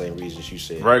lot of the same reasons you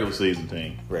said. Regular season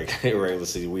team. Regular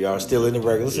season. We are still in the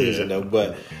regular season, though.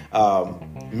 But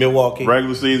Milwaukee.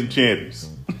 Regular season champions.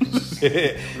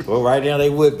 Well, right now they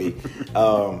would be.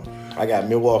 I got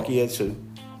Milwaukee at 2.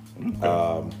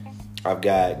 I've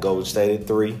got Golden State at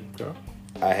 3. Okay.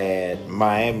 I had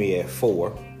Miami at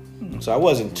 4. So I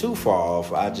wasn't too far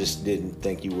off. I just didn't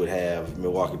think you would have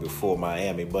Milwaukee before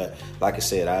Miami. But like I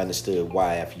said, I understood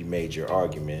why after you made your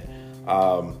argument.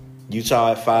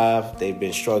 Utah at 5. They've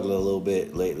been struggling a little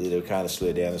bit lately. They've kind of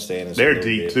slid down the standings. They're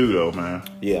deep too, though, man.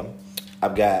 Yeah.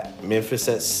 I've got Memphis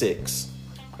at 6.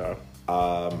 Okay.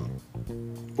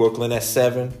 Brooklyn at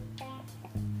 7.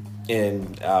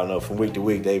 And I don't know, from week to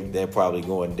week, they're probably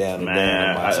going down and down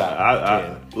in my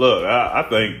top 10. I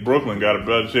think Brooklyn got a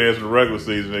better chance in the regular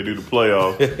season than they do the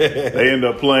playoffs. They end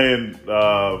up playing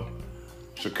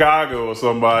Chicago or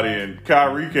somebody, and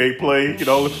Kyrie can't play. He can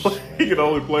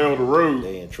only play on the road.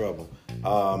 They in trouble.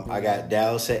 I got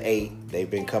Dallas at 8. They've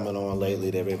been coming on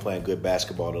lately. They've been playing good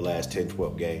basketball the last 10,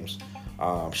 12 games.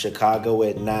 Chicago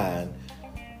at 9.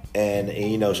 And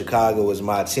you know, Chicago is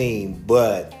my team,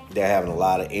 but they're having a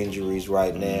lot of injuries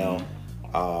right now,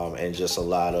 and just a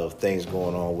lot of things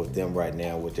going on with them right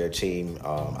now with their team.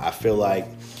 I feel like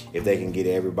if they can get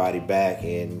everybody back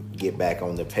and get back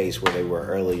on the pace where they were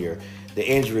earlier, the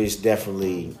injuries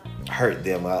definitely hurt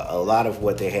them. A lot of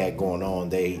what they had going on,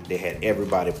 they had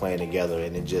everybody playing together,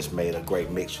 and it just made a great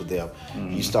mix for them.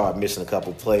 You start missing a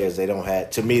couple players. They don't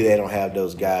have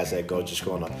those guys that just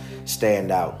going to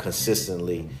stand out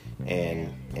consistently and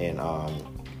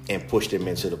push them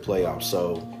into the playoffs.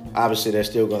 So obviously they're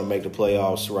still going to make the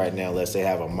playoffs right now unless they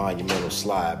have a monumental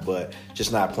slide, but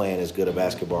just not playing as good a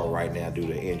basketball right now due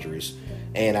to injuries.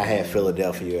 And I had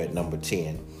Philadelphia at number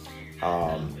 10.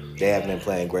 They haven't been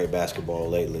playing great basketball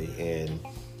lately, and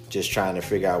just trying to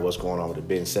figure out what's going on with the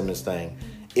Ben Simmons thing.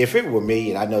 If it were me,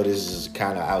 and I know this is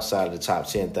kind of outside of the top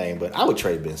 10 thing, but I would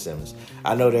trade Ben Simmons.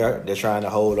 I know they're trying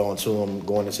to hold on to him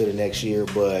going into the next year,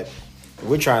 but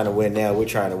we're trying to win now. We're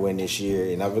trying to win this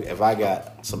year. And if I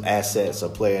got some assets, a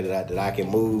player that I can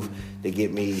move to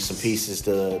get me some pieces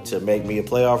to make me a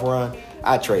playoff run,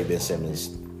 I'd trade Ben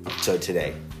Simmons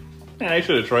today. Yeah, they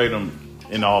should have traded him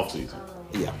in the offseason.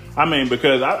 Yeah. I mean,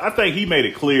 because I think he made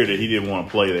it clear that he didn't want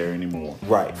to play there anymore.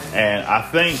 Right. And I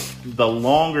think the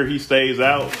longer he stays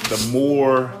out, the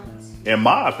more, in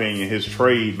my opinion, his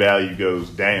trade value goes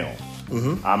down.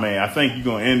 Mm-hmm. I mean, I think you're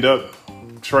going to end up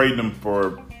trading him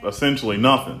for essentially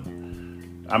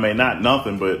nothing. I mean, not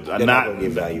nothing, but They're not going to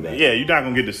get value back. Yeah, you're not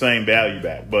going to get the same value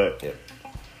back. But if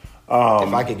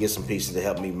I could get some pieces to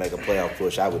help me make a playoff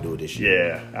push, I would do it this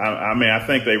year. Yeah, I mean, I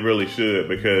think they really should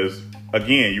because,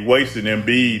 again, you wasted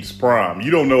Embiid's prime.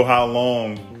 You don't know how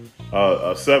long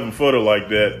a 7-footer like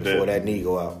that before that knee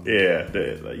go out. Yeah,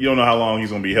 you don't know how long he's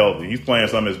going to be healthy. He's playing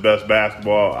some of his best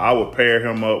basketball. I would pair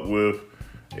him up with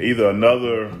either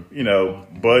another,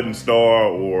 budding star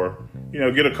or,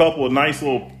 get a couple of nice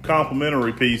little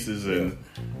complimentary pieces and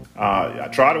I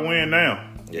try to win now.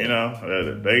 Yeah.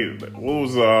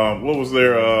 What was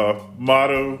their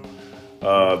motto?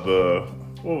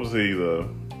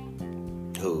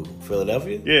 Who?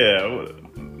 Philadelphia? Yeah,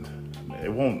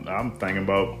 it won't. I'm thinking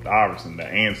about Iverson. The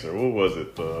answer. What was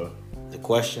it? The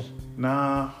question?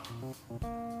 Nah.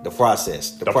 The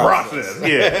process. The process.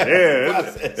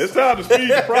 Yeah. It's time to speed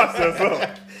the process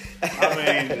up. I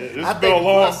mean, it's been a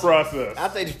long process. I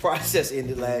think the process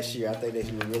ended last year. I think they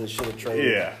really should have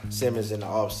traded Simmons in the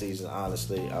offseason,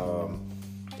 honestly.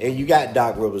 And you got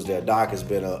Doc Rivers there. Doc has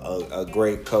been a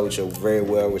great coach, a very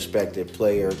well-respected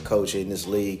player, coach in this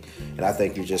league. And I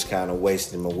think you're just kind of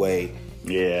wasting him away.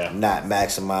 Yeah. Not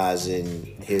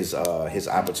maximizing his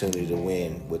opportunity to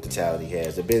win with the talent he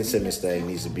has. The Ben Simmons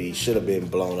thing should have been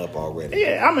blown up already.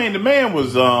 Yeah, I mean, the man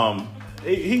was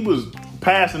he was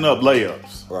passing up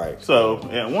layups. Right. So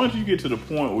once you get to the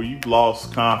point where you've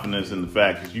lost confidence in the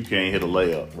fact that you can't hit a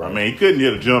layup. Right. I mean, he couldn't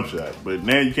hit a jump shot, but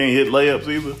now you can't hit layups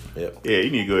either. Yep. Yeah,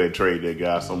 you need to go ahead and trade that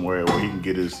guy somewhere where he can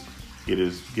get his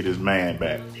man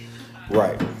back.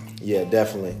 Right. Yeah,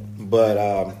 definitely.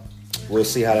 But we'll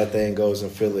see how that thing goes in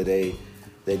Philly.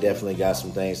 They definitely got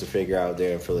some things to figure out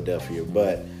there in Philadelphia.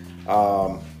 But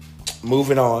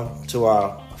moving on to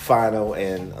our final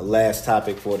and last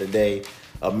topic for today,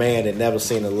 a man that never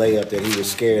seen a layup that he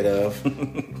was scared of.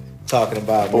 Talking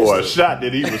about a shot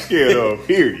that he was scared of,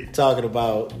 period. Talking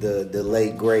about the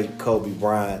late, great Kobe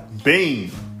Bryant.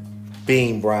 Bean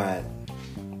Bryant.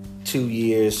 2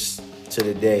 years to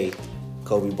the day,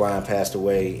 Kobe Bryant passed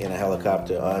away in an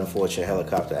unfortunate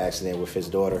helicopter accident with his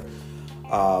daughter.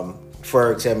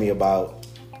 Ferg, tell me about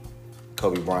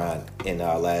Kobe Bryant in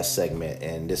our last segment,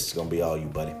 and this is going to be all you,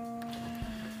 buddy.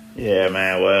 Yeah,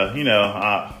 man.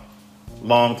 Well,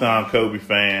 longtime Kobe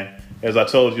fan. As I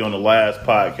told you on the last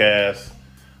podcast,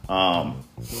 I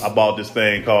bought this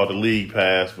thing called the League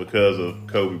Pass because of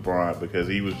Kobe Bryant, because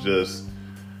he was just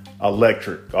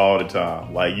electric all the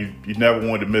time. Like, you never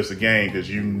wanted to miss a game because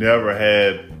you never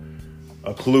had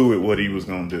a clue at what he was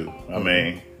going to do. I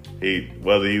mean,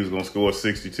 whether he was going to score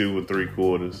 62 and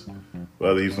 3/4,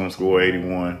 whether he was going to score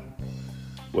 81,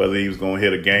 whether he was going to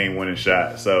hit a game-winning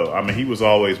shot. So, I mean, he was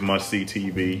always must-see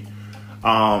TV.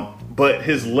 But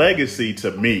his legacy,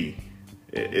 to me,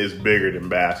 is bigger than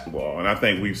basketball. And I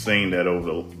think we've seen that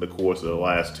over the course of the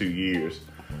last 2 years.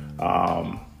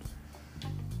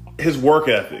 His work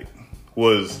ethic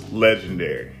was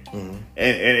legendary. Mm-hmm.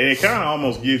 And it kind of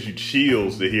almost gives you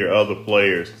chills to hear other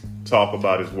players talk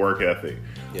about his work ethic.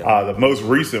 Yeah. The most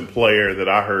recent player that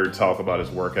I heard talk about his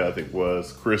work ethic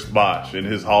was Chris Bosh in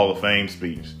his Hall of Fame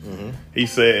speech. Mm-hmm. He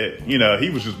said, he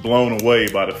was just blown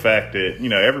away by the fact that,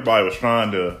 everybody was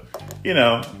trying to,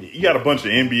 you got a bunch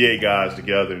of NBA guys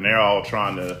together and they're all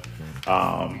trying to,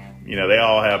 they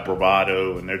all have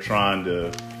bravado and they're trying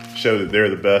to show that they're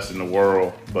the best in the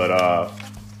world. But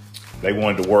they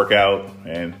wanted to work out,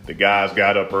 and the guys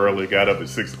got up at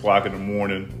 6 o'clock in the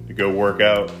morning to go work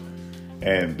out.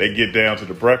 And they get down to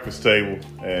the breakfast table,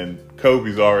 and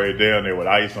Kobe's already down there with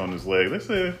ice on his leg. They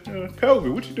said, Kobe,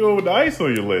 what you doing with the ice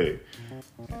on your leg?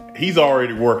 He's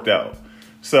already worked out.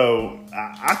 So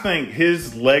I think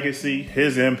his legacy,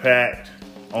 his impact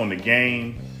on the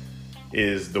game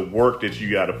is the work that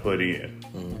you got to put in.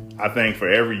 Mm-hmm. I think for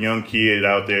every young kid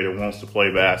out there that wants to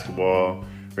play basketball,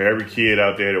 for every kid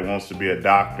out there that wants to be a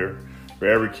doctor, for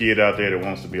every kid out there that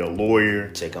wants to be a lawyer,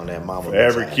 take on that Mamba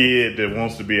mentality. For every kid that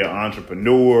wants to be an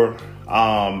entrepreneur,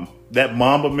 that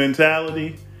Mamba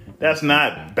mentality, that's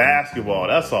not basketball.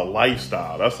 That's a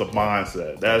lifestyle. That's a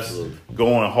mindset. That's Absolutely.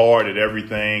 Going hard at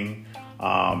everything,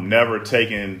 never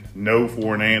taking no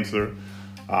for an answer.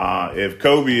 If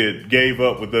Kobe had gave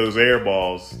up with those air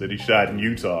balls that he shot in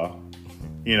Utah,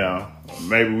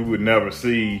 maybe we would never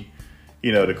see,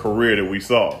 the career that we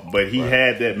saw. But he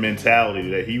had that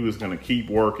mentality that he was going to keep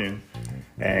working.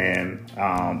 And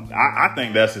I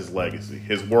think that's his legacy,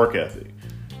 his work ethic.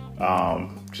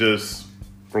 Just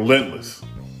relentless.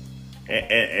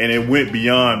 And it went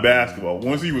beyond basketball.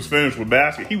 Once he was finished with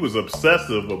basketball, he was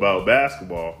obsessive about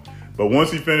basketball. But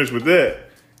once he finished with that,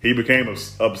 he became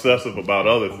obsessive about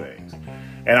other things.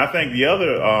 And I think the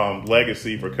other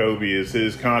legacy for Kobe is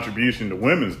his contribution to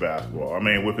women's basketball. I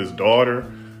mean, with his daughter,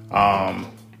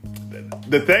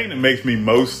 the thing that makes me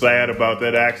most sad about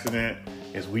that accident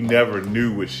is we never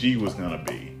knew what she was going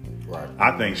to be. Right.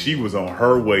 I think she was on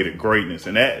her way to greatness,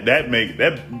 and that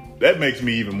makes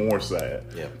me even more sad.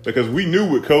 Yeah. Because we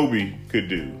knew what Kobe could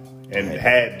do and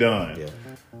had done. Yeah.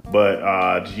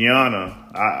 But Gianna,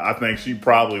 I think she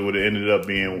probably would have ended up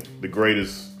being the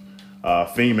greatest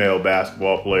female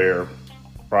basketball player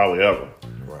probably ever.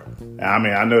 Right. I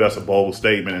mean, I know that's a bold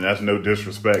statement, and that's no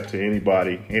disrespect to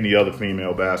anybody, any other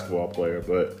female basketball player,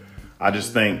 but I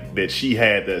just think that she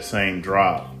had that same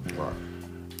drive. Right.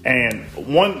 And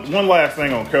one last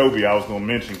thing on Kobe I was going to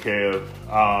mention, Kev.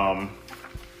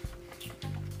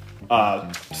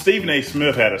 Stephen A.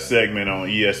 Smith had a segment on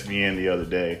ESPN the other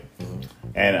day.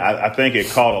 And I think it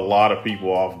caught a lot of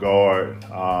people off guard,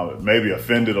 maybe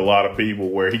offended a lot of people,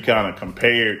 where he kind of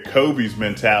compared Kobe's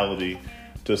mentality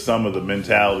to some of the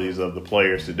mentalities of the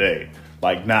players today.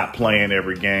 Like not playing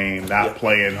every game, not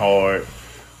playing hard.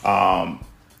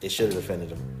 It should have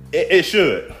offended him. It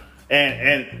should.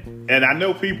 And I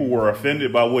know people were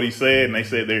offended by what he said, and they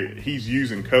said he's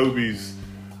using Kobe's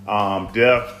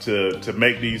death to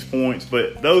make these points.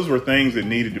 But those were things that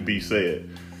needed to be said.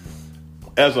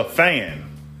 As a fan,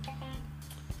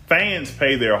 fans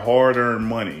pay their hard-earned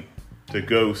money to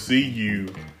go see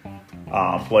you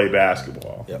play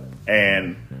basketball. Yep.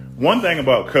 And one thing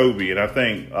about Kobe, and I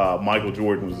think Michael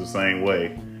Jordan was the same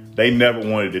way, they never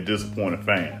wanted to disappoint a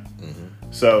fan.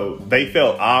 Mm-hmm. So they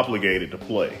felt obligated to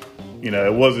play.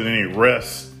 It wasn't any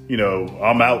rest.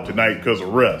 I'm out tonight because of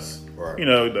rest. Right.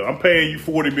 I'm paying you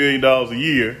 $40 million a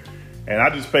year, and I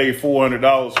just paid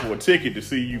 $400 for a ticket to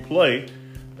see you play.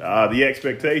 The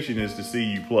expectation is to see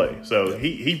you play. So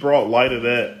he brought light of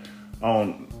that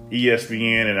on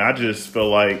ESPN, and I just feel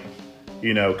like,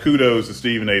 kudos to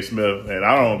Stephen A. Smith. And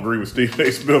I don't agree with Stephen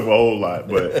A. Smith a whole lot,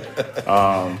 but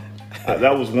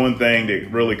that was one thing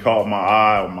that really caught my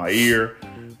eye, or my ear,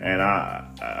 and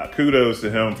I kudos to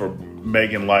him for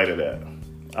making light of that.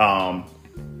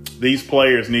 These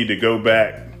players need to go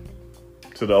back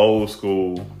to the old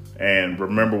school and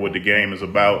remember what the game is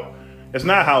about. It's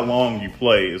not how long you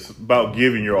play. It's about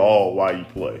giving your all while you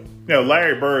play.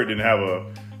 Larry Bird didn't have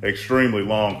an extremely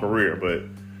long career, but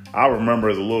I remember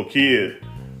as a little kid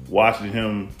watching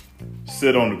him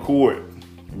sit on the court,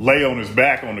 lay on his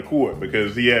back on the court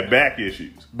because he had back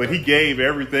issues. But he gave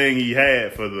everything he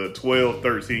had for the 12,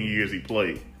 13 years he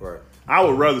played. Right. I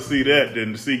would rather see that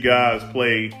than to see guys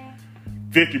play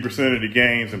 50% of the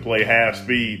games and play half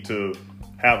speed to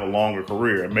have a longer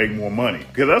career and make more money.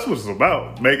 Because that's what it's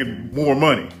about, making more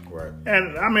money. Right.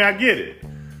 And, I mean, I get it.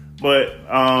 But,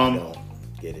 I don't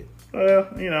get it. Well,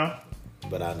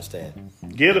 But I understand.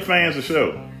 Give the fans a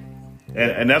show.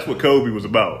 And that's what Kobe was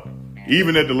about.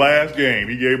 Even at the last game,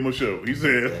 he gave him a show. He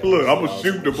said, look, I'm going to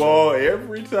shoot the ball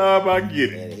every time I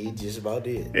get it. And he just about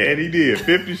did. And he did,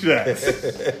 50 shots.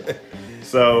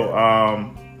 So,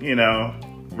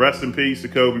 rest in peace to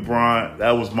Kobe Bryant.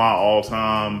 That was my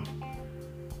all-time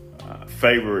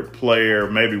favorite player,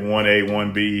 maybe 1A,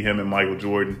 1B, him and Michael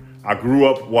Jordan. I grew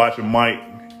up watching Mike,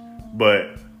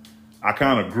 but I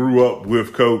kind of grew up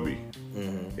with Kobe.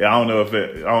 Mm-hmm. Yeah, I don't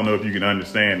know if you can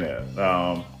understand that.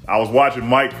 I was watching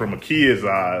Mike from a kid's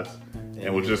eyes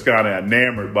and was just kind of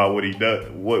enamored by what he does,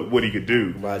 what he could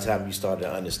do. By the time you started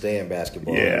to understand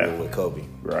basketball, with Kobe,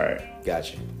 right?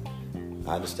 Gotcha.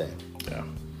 I understand. Yeah.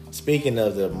 Speaking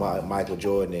of the Michael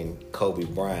Jordan and Kobe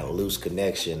Bryant loose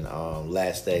connection,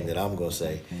 last thing that I'm gonna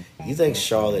say, you think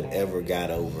Charlotte ever got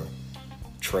over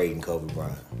trading Kobe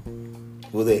Bryant?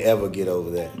 Will they ever get over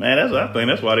that? Man, I think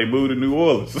that's why they moved to New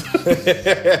Orleans.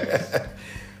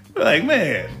 Like,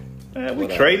 man, we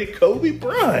traded Kobe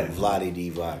Bryant. Vlade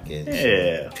Divac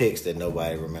and picks that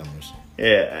nobody remembers.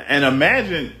 Yeah, and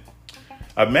imagine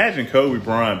Kobe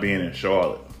Bryant being in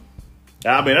Charlotte.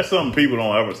 I mean, that's something people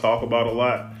don't ever talk about a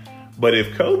lot. But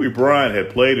if Kobe Bryant had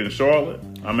played in Charlotte,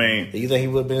 I mean... Do you think he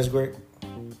would have been as great?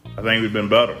 I think he would have been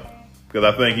better. Because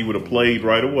I think he would have played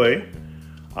right away.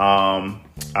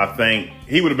 I think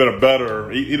he would have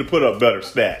been he'd have put up better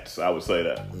stats, I would say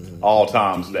that. Mm-hmm.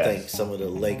 All-time stats. Do you think some of the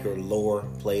Laker lore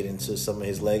played into some of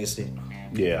his legacy?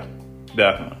 Yeah,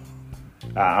 definitely.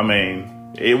 I mean,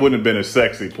 it wouldn't have been as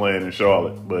sexy playing in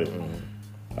Charlotte, but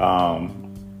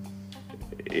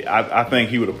I think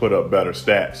he would have put up better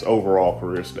stats, overall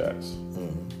career stats.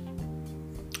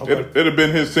 Okay. It'd have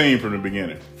been his team from the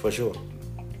beginning. For sure.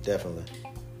 Definitely.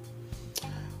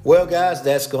 Well, guys,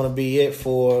 that's going to be it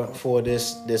for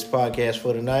this podcast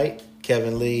for tonight.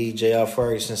 Kevin Lee, J.R.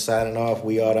 Ferguson signing off.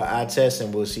 We are the Eye Test,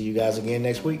 and we'll see you guys again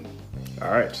next week.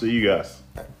 All right. See you guys.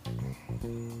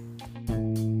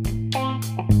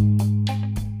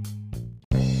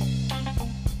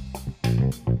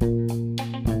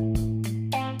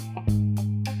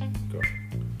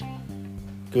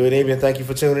 Good evening. Thank you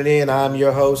for tuning in. I'm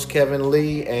your host, Kevin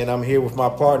Lee, and I'm here with my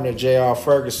partner, J.R.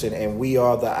 Ferguson, and we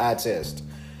are the Eye Test.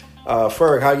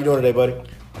 Ferg, how you doing today, buddy?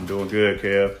 I'm doing good,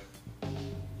 Kev.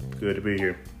 Good to be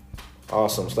here.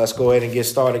 Awesome. So let's go ahead and get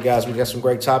started, guys. We got some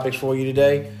great topics for you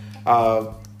today.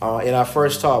 In our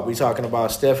first talk, we're talking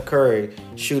about Steph Curry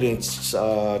shooting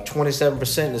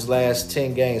 27% in his last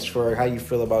 10 games. Ferg, how you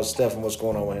feel about Steph and what's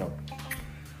going on with him?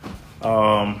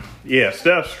 Yeah,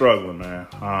 Steph's struggling, man.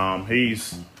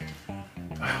 He's,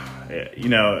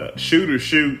 shooters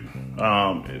shoot.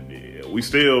 We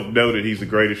still know that he's the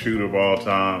greatest shooter of all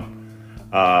time.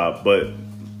 But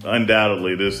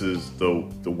undoubtedly, this is the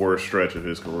worst stretch of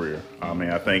his career. I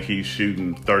mean, I think he's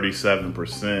shooting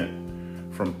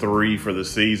 37% from three for the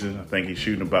season. I think he's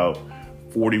shooting about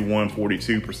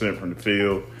 42% from the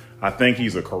field. I think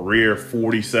he's a career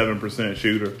 47%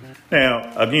 shooter.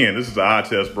 Now, again, this is the Eye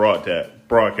Test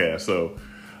broadcast, so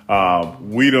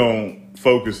we don't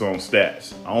focus on stats.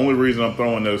 The only reason I'm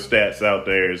throwing those stats out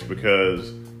there is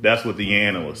because that's what the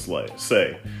analysts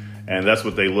say, and that's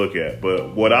what they look at.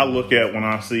 But what I look at when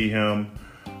I see him,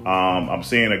 I'm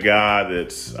seeing a guy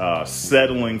that's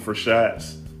settling for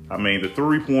shots. I mean, the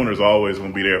three-pointer is always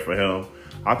going to be there for him.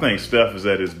 I think Steph is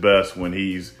at his best when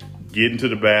he's getting to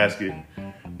the basket,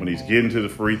 when he's getting to the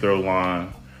free throw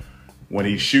line, when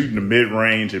he's shooting the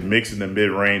mid-range and mixing the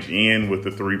mid-range in with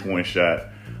the three-point shot.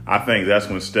 I think that's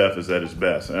when Steph is at his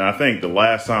best. And I think the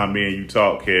last time me and you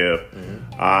talked, Kev,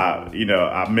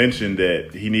 I mentioned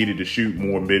that he needed to shoot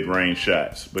more mid-range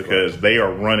shots because they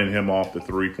are running him off the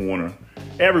three-pointer.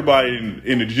 Everybody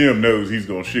in the gym knows he's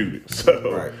going to shoot it.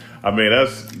 So, I mean,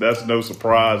 that's no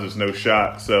surprise. It's no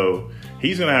shock. So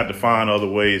he's going to have to find other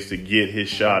ways to get his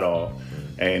shot off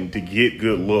and to get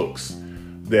good looks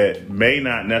that may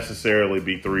not necessarily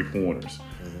be three-pointers.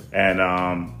 And,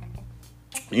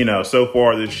 so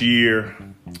far this year,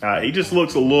 he just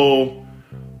looks a little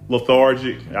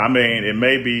lethargic. I mean, it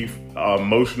may be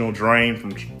emotional drain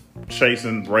from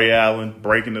chasing Ray Allen,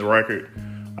 breaking the record.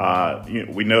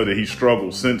 We know that he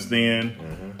struggled since then.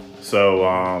 So,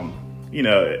 a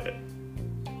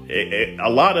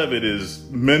lot of it is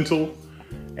mental.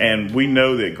 And we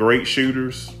know that great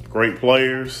shooters, great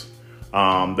players,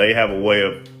 they have a way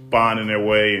of finding their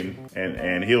way,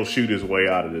 and he'll shoot his way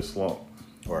out of this slump.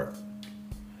 Right.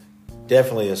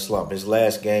 Definitely a slump. His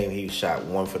last game, he shot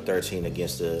 1 for 13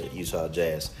 against the Utah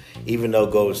Jazz. Even though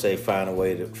Golden State found a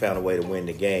way to win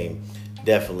the game,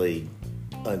 definitely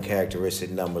uncharacteristic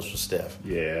numbers for Steph.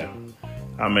 Yeah.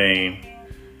 I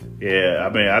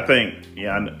think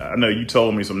I know you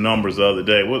told me some numbers the other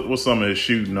day. What's some of his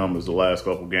shooting numbers the last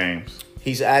couple games?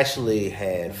 He's actually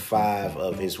had 5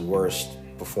 of his worst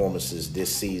performances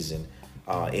this season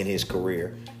in his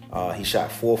career. He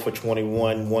shot 4 for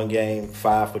 21 one game,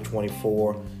 5 for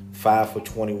 24, 5 for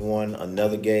 21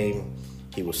 another game.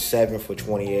 He was 7 for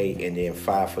 28 and then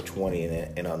 5 for 20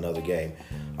 in another game.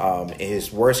 In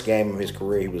his worst game of his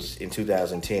career, he was in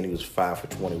 2010. He was 5 for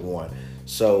 21.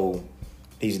 So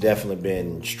he's definitely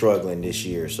been struggling this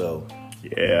year. So.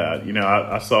 Yeah,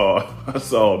 I saw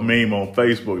a meme on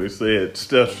Facebook that said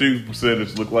Steph's shooting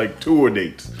percentage looked like tour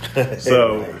dates.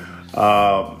 So,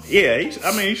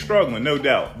 he's struggling, no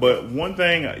doubt. But one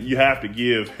thing you have to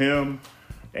give him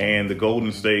and the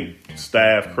Golden State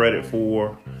staff credit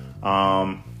for,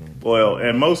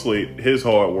 and mostly his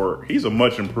hard work, he's a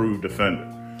much improved defender.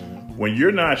 When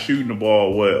you're not shooting the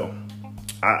ball well,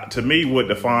 to me, what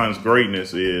defines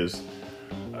greatness is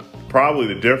probably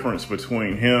the difference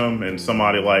between him and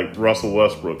somebody like Russell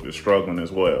Westbrook that's struggling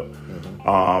as well.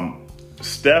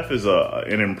 Steph is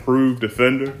an improved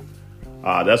defender.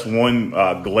 That's one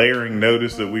glaring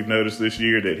notice that we've noticed this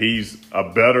year, that he's a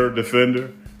better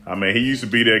defender. I mean, he used to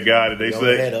be that guy that they say. You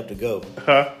only had up to go.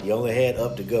 Huh? You only had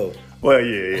up to go. Well,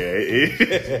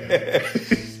 yeah.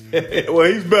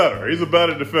 Well, he's better. He's a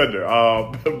better defender.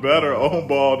 Better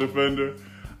on-ball defender.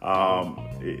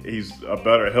 He's a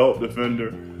better help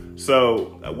defender.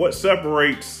 So what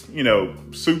separates,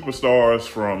 superstars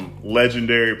from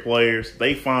legendary players,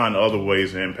 they find other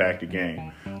ways to impact the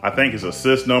game. I think his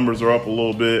assist numbers are up a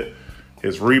little bit.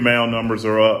 His rebound numbers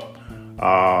are up.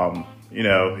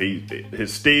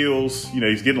 His steals,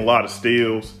 he's getting a lot of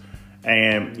steals.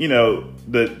 And,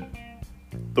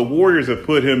 the Warriors have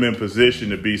put him in position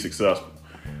to be successful.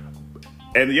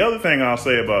 And the other thing I'll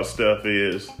say about Steph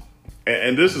is,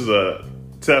 and this is a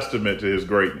testament to his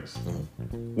greatness,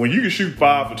 when you can shoot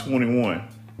 5 for 21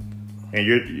 and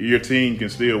your team can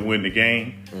still win the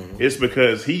game, it's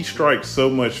because he strikes so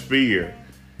much fear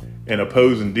in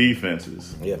opposing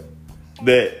defenses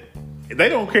that they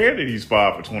don't care that he's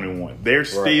 5 for 21. They're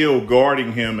still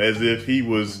guarding him as if he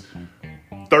was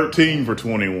 13 for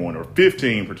 21 or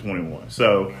 15 for 21.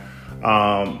 So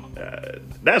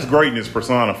that's greatness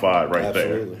personified right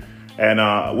there.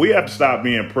 And we have to stop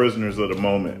being prisoners of the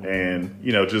moment and,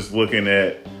 just looking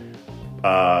at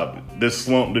this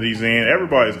slump that he's in.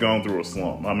 Everybody's gone through a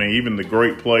slump. I mean, even the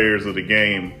great players of the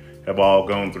game have all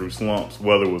gone through slumps,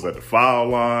 whether it was at the foul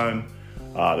line,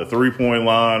 the three-point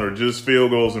line, or just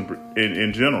field goals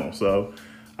in general. So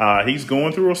he's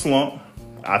going through a slump.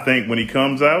 I think when he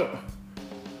comes out,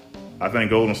 I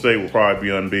think Golden State will probably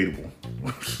be unbeatable.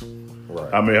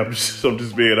 Right. I mean, I'm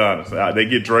just being honest. They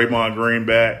get Draymond Green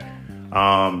back.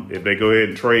 If they go ahead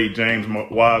and trade James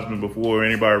Wiseman before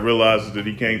anybody realizes that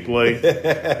he can't play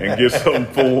and get something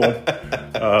for him,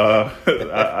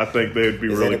 I think they'd be really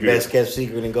good. Is that the best kept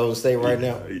secret in Golden State right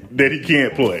now? That he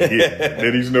can't play. Yeah.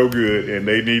 That he's no good, and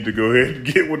they need to go ahead and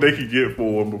get what they can get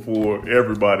for him before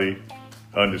everybody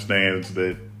understands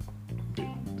that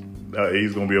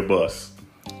he's going to be a bust.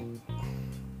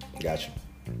 Gotcha.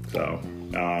 So,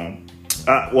 and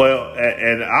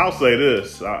I'll say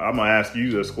this. I'm going to ask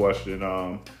you this question.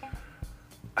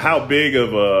 How big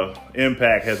of a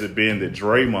impact has it been that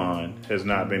Draymond has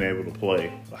not been able to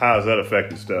play? How has that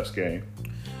affected Steph's game?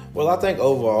 Well, I think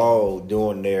overall,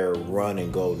 during their run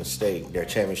in Golden State, their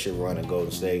championship run in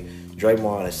Golden State,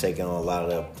 Draymond has taken on a lot of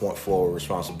the point forward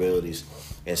responsibilities,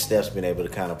 and Steph's been able to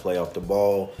kind of play off the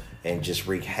ball and just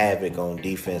wreak havoc on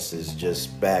defenses,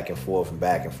 just back and forth, and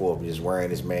just wearing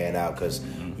his man out. Because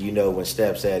when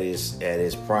Steph's at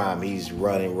his prime, he's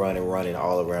running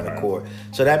all around the court.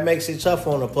 So that makes it tough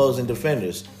on opposing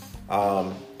defenders.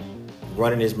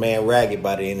 Running his man ragged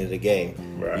by the end of the game.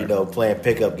 Right. Playing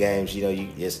pickup games.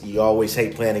 You always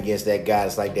hate playing against that guy.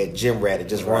 It's like that gym rat that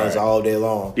just runs all day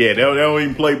long. Yeah, they don't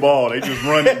even play ball. They just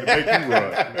run to make you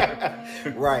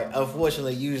run. Right.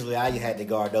 Unfortunately, usually I had to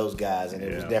guard those guys, and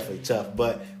it was definitely tough.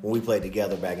 But when we played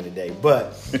together back in the day,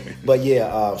 but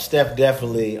Steph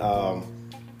definitely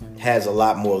has a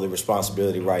lot more of the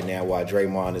responsibility right now while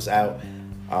Draymond is out.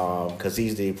 Because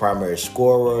he's the primary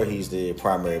scorer, he's the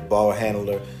primary ball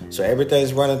handler, so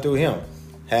everything's running through him.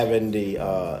 Having the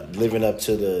living up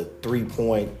to the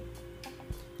 3-point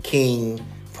king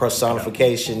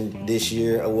personification this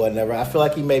year or whatever, I feel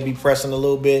like he may be pressing a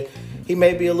little bit. He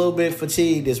may be a little bit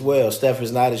fatigued as well. Steph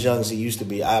is not as young as he used to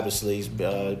be. Obviously, he's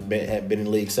been in the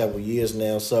league several years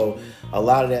now, so a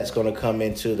lot of that's going to come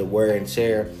into the wear and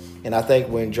tear. And I think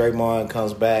when Draymond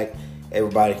comes back,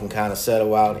 everybody can kind of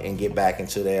settle out and get back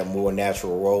into their more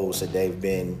natural roles that they've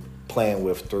been playing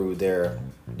with through their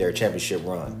championship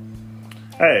run.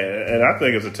 Hey, and I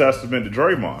think it's a testament to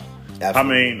Draymond.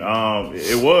 Absolutely. I mean,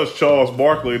 it was Charles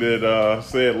Barkley that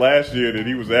said last year that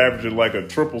he was averaging like a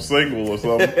triple single or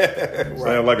something,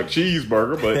 saying like a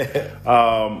cheeseburger.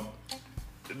 But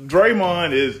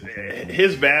Draymond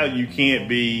his value can't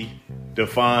be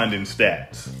defined in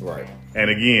stats. Right. And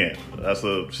again, that's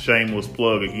a shameless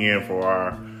plug again for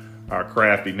our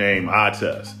crafty name, Eye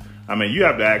Test. I mean, you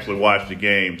have to actually watch the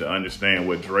game to understand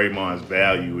what Draymond's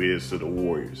value is to the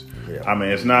Warriors. Yeah. I mean,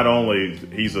 it's not only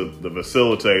he's the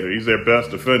facilitator, he's their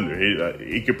best defender.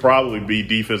 He could probably be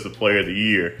Defensive Player of the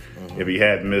Year if he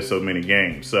hadn't missed so many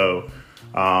games. So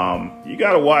you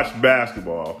got to watch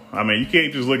basketball. I mean, you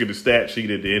can't just look at the stat sheet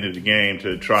at the end of the game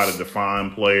to try to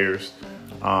define players.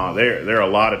 There are a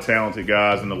lot of talented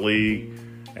guys in the league,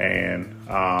 and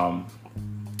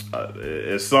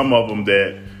it's some of them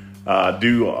that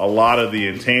do a lot of the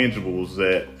intangibles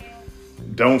that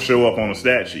don't show up on the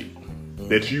stat sheet,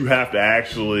 that you have to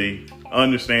actually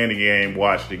understand the game,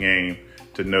 watch the game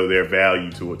to know their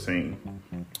value to a team.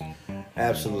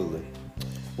 Absolutely.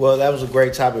 Well, that was a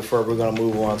great topic for. We're going to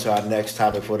move on to our next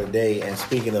topic for today. And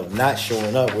speaking of not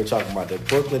showing up, we're talking about the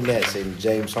Brooklyn Nets and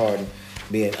James Harden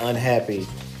being unhappy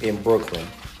in Brooklyn.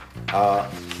 How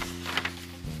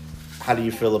do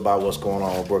you feel about what's going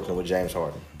on in Brooklyn with James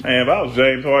Harden? Man, if I was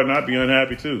James Harden, I'd be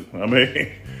unhappy too. I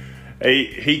mean,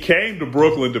 he came to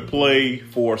Brooklyn to play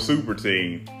for a super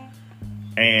team,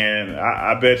 and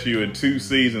I bet you in 2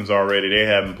 seasons already they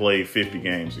haven't played 50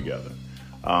 games together.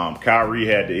 Kyrie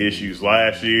had the issues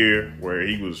last year where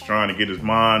he was trying to get his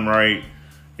mind right.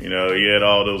 You know, he had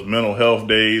all those mental health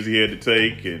days he had to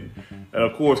take. And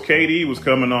of course, KD was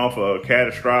coming off a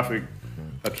catastrophic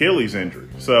Achilles injury.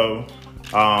 So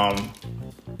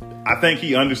I think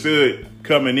he understood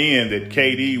coming in that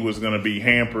KD was going to be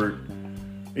hampered,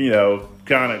 you know,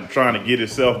 kind of trying to get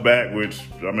himself back, which,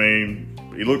 I mean,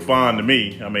 he looked fine to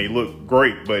me. I mean, he looked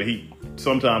great, but he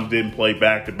sometimes didn't play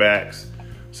back-to-backs.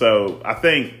 So I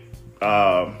think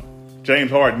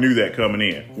James Harden knew that coming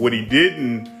in. What he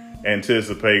didn't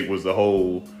anticipate was the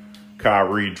whole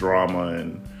Kyrie drama,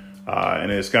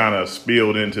 and it's kind of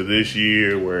spilled into this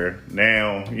year where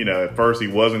now, you know, at first he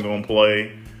wasn't going to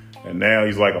play, and now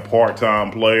he's like a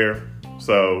part-time player.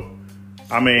 So,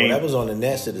 I mean... Well, that was on the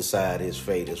Nets to decide his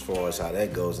fate as far as how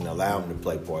that goes and allow him to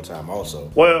play part-time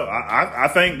also. Well, I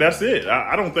think that's it.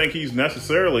 I don't think he's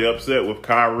necessarily upset with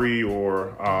Kyrie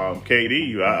or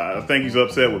KD. I think he's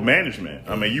upset with management.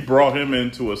 I mean, you brought him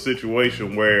into a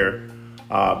situation where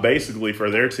basically for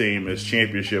their team it's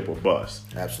championship or bust.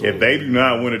 Absolutely. If they do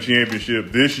not win a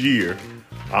championship this year,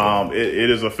 it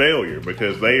is a failure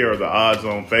because they are the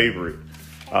odds-on favorite.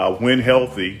 When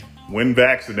healthy, when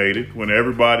vaccinated, when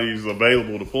everybody's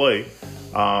available to play,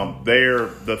 they're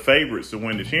the favorites to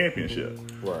win the championship.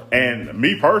 Right. And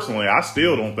me personally, I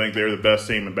still don't think they're the best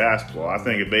team in basketball. I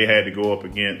think if they had to go up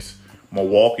against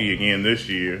Milwaukee again this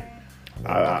year,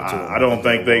 I don't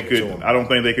think they could. I don't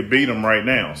think they could beat them right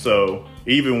now. So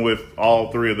even with all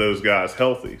three of those guys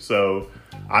healthy, so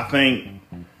I think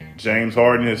James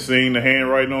Harden has seen the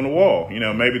handwriting on the wall. You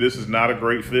know, maybe this is not a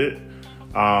great fit.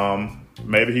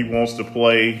 Maybe he wants to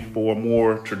play for a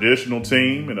more traditional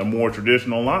team and a more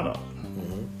traditional lineup.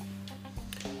 Mm-hmm.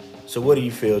 So what do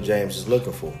you feel James is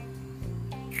looking for?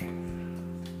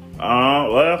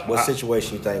 What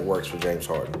situation you think works for James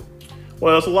Harden?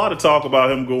 Well, there's a lot of talk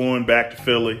about him going back to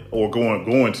Philly, or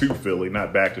going to Philly,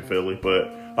 not back to Philly,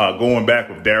 but going back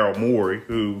with Daryl Morey,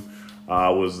 who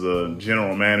was the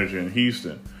general manager in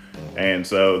Houston. And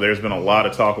so there's been a lot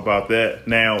of talk about that.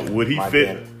 Now, would he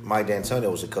fit? Mike D'Antoni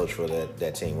was the coach for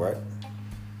that team, right?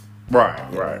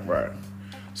 Right.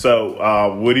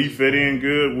 So would he fit in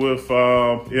good with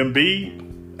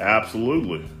Embiid?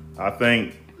 Absolutely. I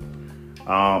think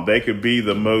they could be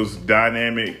the most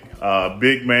dynamic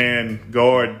big man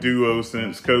guard duo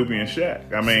since Kobe and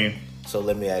Shaq. I mean, so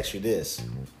let me ask you this.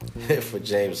 For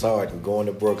James Harden, going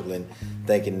to Brooklyn,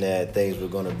 thinking that things were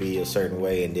going to be a certain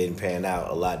way and didn't pan out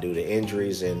a lot due to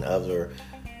injuries and other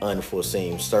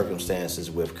unforeseen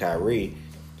circumstances with Kyrie.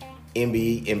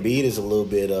 Embiid is a little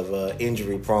bit of an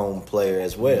injury-prone player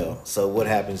as well. So what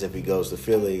happens if he goes to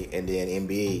Philly and then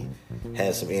Embiid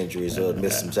has some injuries or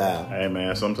miss some time? Hey,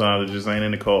 man, sometimes it just ain't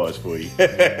in the cards for you.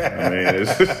 I mean,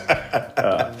 it's just,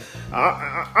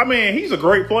 I mean, he's a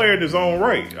great player in his own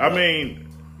right. I mean,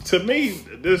 to me,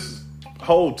 this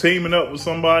whole teaming up with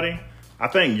somebody, I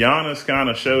think Giannis kind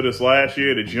of showed us last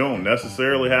year that you don't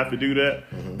necessarily have to do that,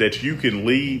 that you can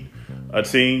lead a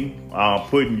team,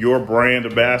 putting your brand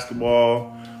of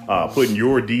basketball, putting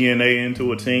your DNA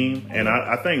into a team. And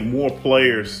I think more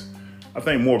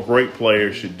great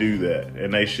players should do that.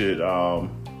 And they should,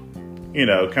 kind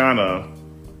of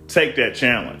take that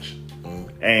challenge.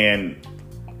 And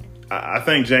I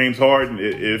think James Harden,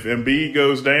 if Embiid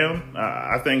goes down,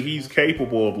 I think he's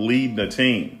capable of leading a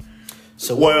team.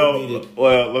 So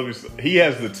let me say, he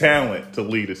has the talent to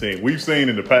lead a team. We've seen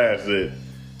in the past that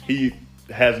he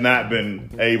has not been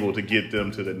able to get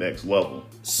them to the next level.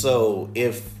 So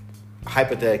if,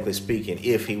 hypothetically speaking,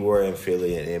 if he were in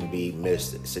Philly and Embiid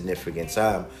missed significant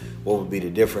time, what would be the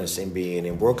difference in being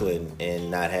in Brooklyn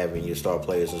and not having your star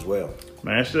players as well?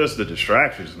 Man, it's just the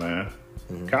distractions, man.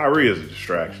 Kyrie is a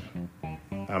distraction.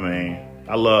 I mean,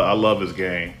 I love his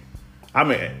game. I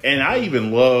mean, and I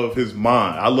even love his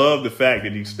mind. I love the fact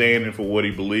that he's standing for what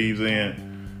he believes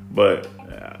in. But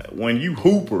when you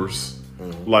hoopers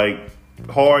like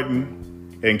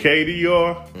Harden and KD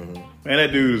are, man,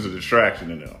 that dude is a distraction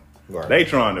to them. Right. They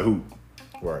trying to hoop.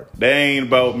 Right. They ain't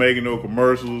about making no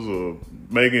commercials or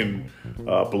making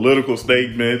political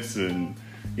statements, and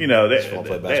they just want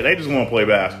to play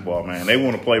basketball, man. They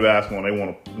want to play basketball, and they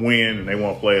want to win, and they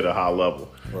want to play at a high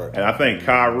level. Right. And I think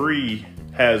Kyrie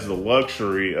has the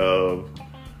luxury of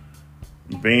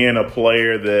being a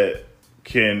player that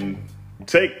can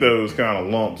take those kind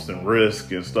of lumps and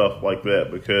risk and stuff like that,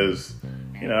 because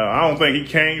I don't think he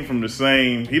came from the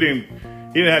same. He didn't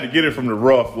have to get it from the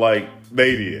rough like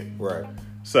they did. Right.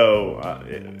 So,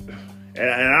 and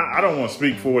I don't want to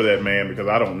speak for that man because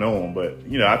I don't know him, but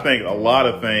I think a lot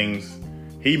of things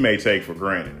he may take for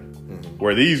granted,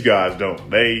 where these guys don't.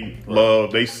 They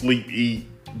they sleep, eat,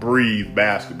 breathe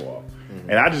basketball,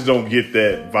 and I just don't get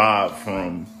that vibe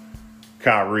from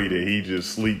Kyrie that he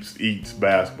just sleeps, eats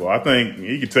basketball. I think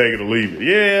he can take it or leave it.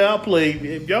 Yeah, I'll play.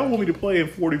 If y'all want me to play in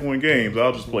 41 games,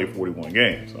 I'll just play 41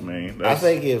 games. I mean, I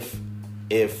think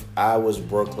if I was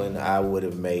Brooklyn, I would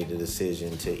have made the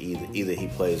decision to either he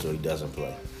plays or he doesn't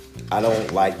play. I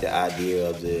don't like the idea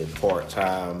of the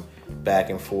part-time back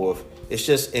and forth. It's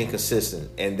just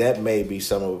inconsistent, and that may be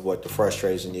some of what the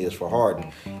frustration is for Harden.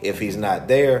 If he's not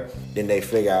there, then they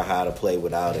figure out how to play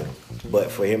without him. But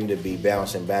for him to be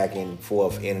bouncing back and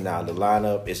forth in and out of the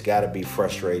lineup, it's got to be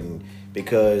frustrating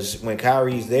because when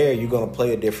Kyrie's there, you're going to play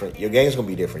your game's going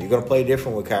to be different. You're going to play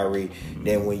different with Kyrie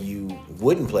than when you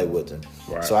wouldn't play with him.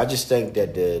 Right. So I just think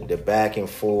that the back and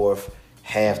forth,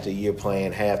 half the year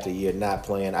playing, half the year not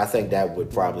playing, I think that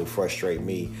would probably frustrate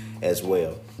me as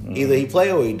well. Mm-hmm. Either he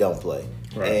play or he don't play.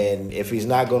 Right. And if he's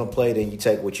not going to play, then you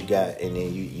take what you got and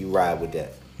then you ride with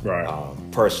that. Right.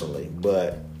 Personally.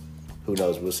 But who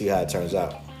knows? We'll see how it turns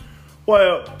out.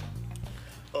 Well,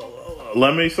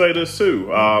 let me say this too.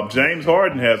 James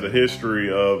Harden has a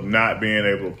history of not being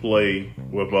able to play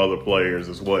with other players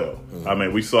as well. Mm-hmm. I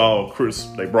mean, we saw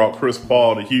they brought Chris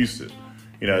Paul to Houston.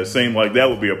 You know, it seemed like that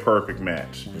would be a perfect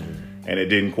match. Mm-hmm. And it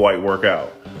didn't quite work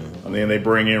out. Mm-hmm. And then they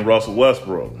bring in Russell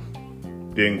Westbrook.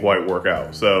 Didn't quite work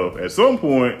out. So at some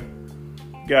point,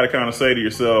 you got to kind of say to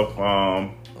yourself,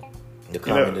 the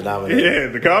common denominator. Yeah,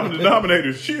 the common denominator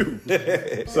is you.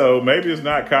 So maybe it's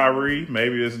not Kyrie.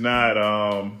 Maybe it's not,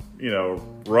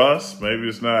 Russ. Maybe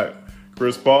it's not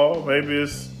Chris Paul. Maybe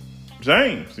it's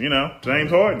James,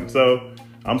 James Harden. So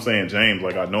I'm saying James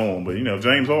like I know him, but,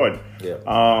 James Harden. Yeah.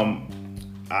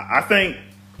 I think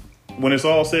when it's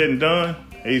all said and done,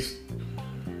 he's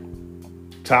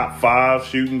top 5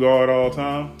 shooting guard all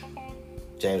time.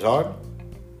 James Harden?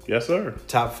 Yes, sir.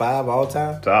 Top 5 all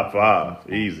time? Top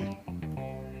 5. Easy.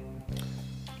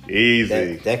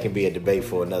 That can be a debate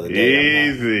for another day.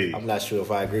 Easy. I'm not sure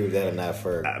if I agree with that or not,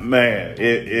 Ferg. Man,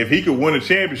 if he could win a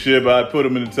championship, I'd put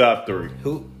him in the top 3.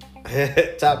 Who?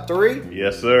 Top 3?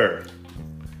 Yes, sir.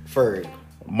 Ferg.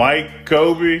 Mike,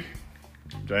 Kobe,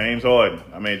 James Harden.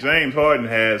 I mean, James Harden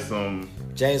has some...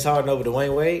 James Harden over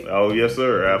Dwayne Wade? Oh, yes,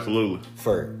 sir. Absolutely.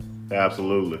 Ferg.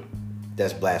 Absolutely.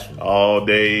 That's blasphemy. All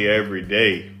day, every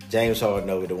day. James Harden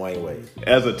over Dwayne Wade.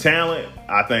 As a talent,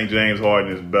 I think James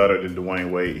Harden is better than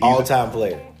Dwayne Wade. All-time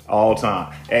player. All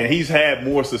time. And he's had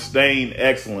more sustained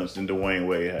excellence than Dwayne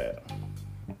Wade had.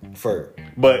 Ferg.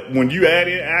 But when you add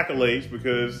in accolades,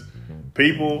 because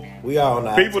people... We are on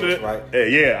the people accolades, right?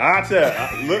 Yeah, I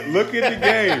tell you. Look at the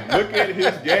game. Look at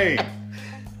his game.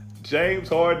 James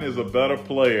Harden is a better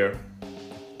player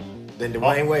than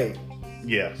Dwayne Wade.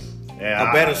 Yes.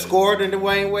 A better scorer than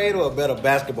Dwayne Wade or a better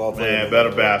basketball player? Man,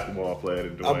 better basketball player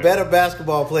than Dwayne Wade. A better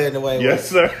basketball player than Dwayne Wade. Yes,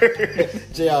 sir.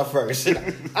 JR first.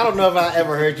 I don't know if I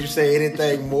ever heard you say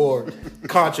anything more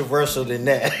controversial than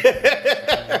that.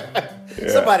 Yeah.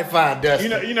 Somebody find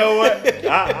Dustin. You know what?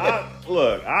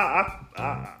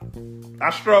 I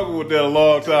struggled with that a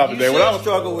long time today. When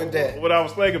I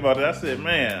was thinking about that, I said,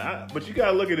 man, but you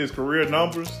got to look at his career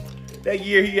numbers. That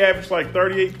year, he averaged like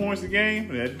 38 points a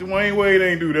game. And Dwayne Wade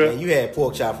ain't do that. Man, you had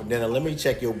pork chop for dinner. Let me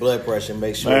check your blood pressure and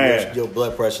make sure your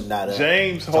blood pressure not up.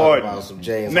 James Harden. About some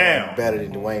James Harden better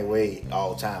than Dwayne Wade,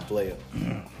 all-time player.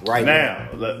 Right now.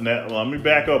 Let me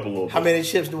back up a little bit. How many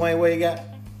chips Dwayne Wade got?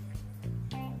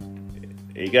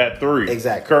 He got 3.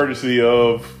 Exactly. Courtesy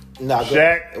of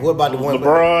Shaq. What about the one?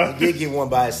 LeBron. He did get one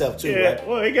by himself too, yeah, right?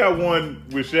 Well, he got one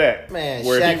with Shaq. Man,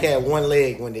 Shaq had one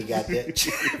leg when they got that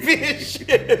championship.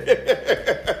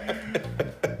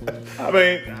 I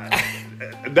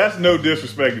mean, that's no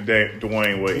disrespect to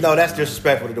Dwayne Wade. No, that's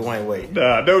disrespectful to Dwayne Wade.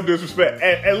 Nah, no disrespect.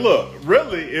 And look,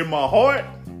 really, in my heart,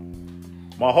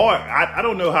 I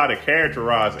don't know how to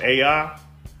characterize AI.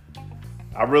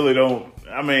 I really don't.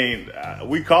 I mean,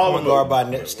 we call him point guard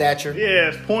by stature. Yeah,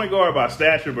 it's point guard by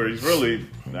stature, but he's really,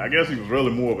 I guess he was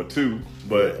really more of a 2.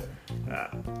 But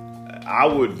I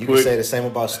would You could say the same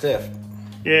about Steph.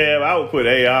 Yeah, I would put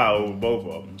AI over both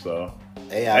of them. So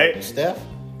AI over Steph?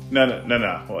 No.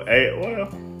 Well,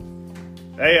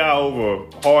 AI over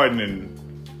Harden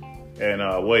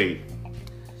and Wade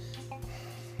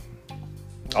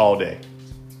all day.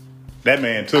 That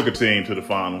man took a team to the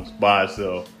finals by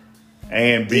himself.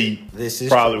 And beat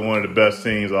probably one of the best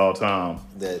teams all time.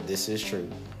 This is true.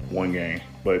 One game.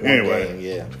 But anyway. Game,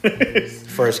 yeah.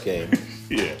 First game.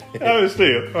 Yeah. That's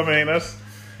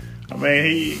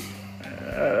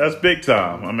big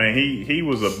time. I mean, he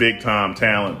was a big time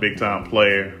talent, big time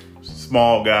player.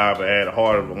 Small guy, but had a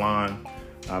heart of a lion.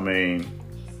 I mean,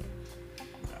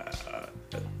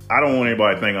 I don't want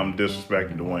anybody to think I'm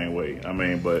disrespecting Dwayne Wade. I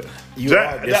mean, but... You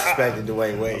are disrespecting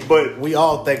Dwayne Wade. But we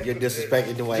all think you're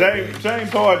disrespecting Dwayne Wade. James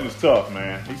Harden is tough,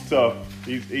 man. He's tough.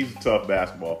 He's a tough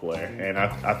basketball player, and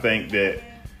I think that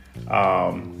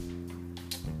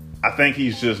I think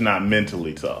he's just not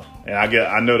mentally tough. And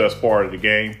I know that's part of the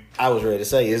game. I was ready to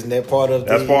say, isn't that part of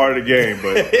That's part of the game,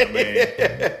 but I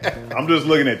mean, I'm just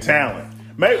looking at talent.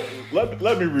 Maybe, let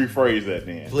me rephrase that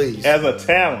then. Please. As a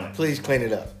talent, please clean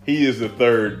it up. he is the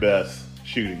third best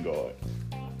shooting guard.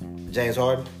 James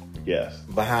Harden? Yes.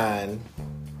 Behind?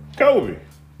 Kobe.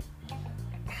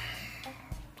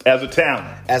 As a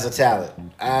talent. As a talent.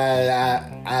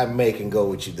 I may can go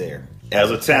with you there.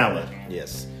 As a talent.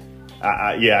 Yes.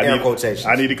 Quotations.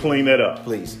 I need to clean that up.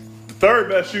 Please. The third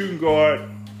best shooting guard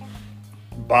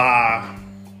by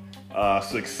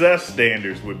success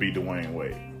standards would be Dwayne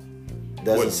Wade.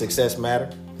 Doesn't success matter?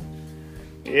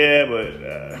 Yeah, but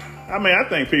I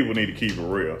think people need to keep it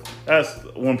real. That's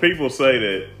when people say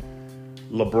that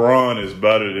LeBron is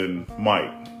better than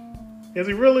Mike. Is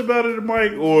he really better than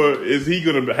Mike, or is he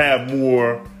going to have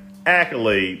more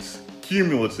accolades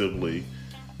cumulatively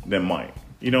than Mike?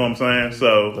 You know what I'm saying?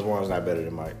 So LeBron's not better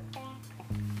than Mike.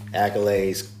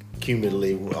 Accolades,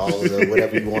 cumulatively, all of the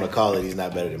whatever you want to call it, he's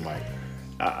not better than Mike.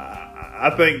 I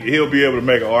think he'll be able to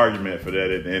make an argument for that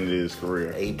at the end of his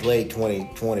career. He played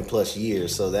 20 plus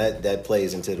years, so that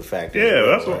plays into the factor.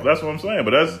 Yeah, that's what I'm saying.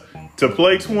 But that's to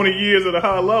play 20 years at a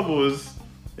high level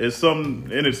is something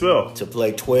in itself. To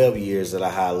play 12 years at a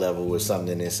high level was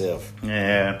something in itself.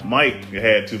 Yeah, Mike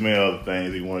had too many other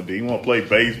things he wanted to do. He wanted to play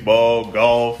baseball,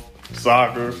 golf,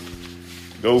 soccer,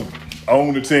 go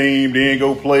own the team, then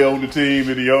go play on the team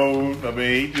that he owned. I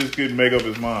mean, he just couldn't make up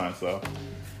his mind. So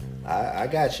I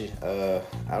got you.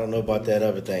 I don't know about that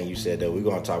other thing you said, though. We're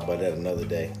going to talk about that another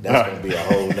day. That's going to be a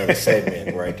whole nother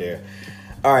segment right there.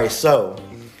 All right, so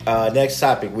next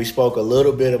topic. We spoke a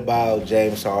little bit about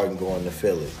James Harden going to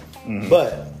Philly. Mm-hmm.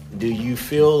 But do you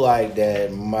feel like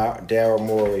that Daryl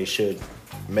Morey should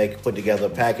put together a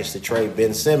package to trade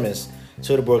Ben Simmons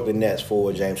to the Brooklyn Nets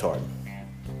for James Harden?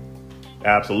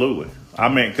 Absolutely. I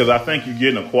mean, because I think you're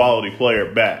getting a quality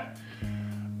player back.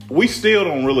 We still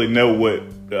don't really know what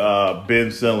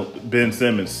Ben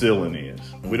Simmons' ceiling is.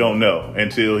 We don't know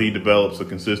until he develops a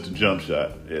consistent jump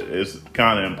shot. It's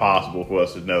kind of impossible for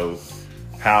us to know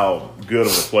how good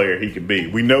of a player he can be.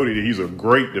 We know that he's a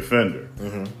great defender.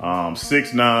 Mm-hmm.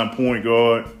 6'9" point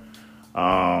guard.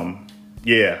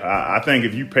 I think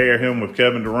if you pair him with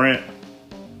Kevin Durant,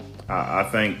 I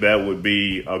think that would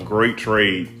be a great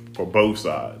trade for both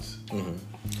sides.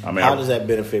 Mm-hmm. I mean, how does that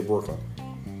benefit Brooklyn?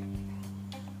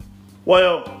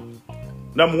 Well,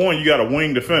 number one, you got a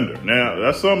wing defender. Now,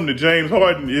 that's something that James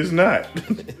Harden is not.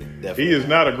 He is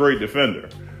not a great defender.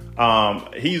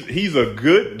 He's a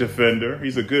good defender.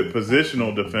 He's a good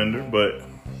positional defender, but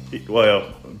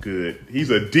good. He's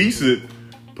a decent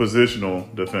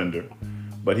positional defender,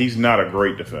 but he's not a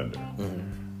great defender. Mm-hmm.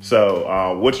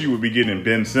 So what you would be getting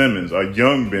Ben Simmons, a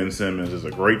young Ben Simmons, is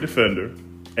a great defender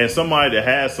and somebody that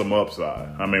has some upside.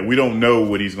 I mean, we don't know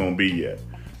what he's going to be yet.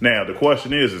 Now, the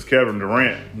question is Kevin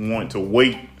Durant want to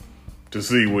wait to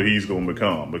see what he's going to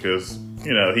become? Because,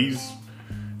 he's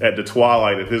at the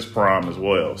twilight of his prime as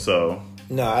well. So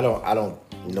no, I don't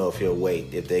know if he'll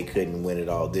wait if they couldn't win it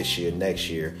all this year, next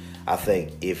year. I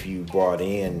think if you brought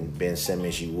in Ben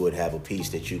Simmons, you would have a piece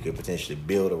that you could potentially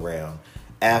build around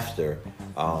after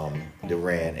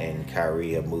Durant and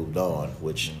Kyrie have moved on,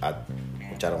 which I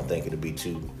don't think it'll be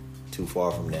too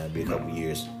far from now. It'll be a couple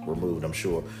years removed, I'm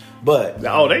sure. But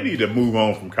they need to move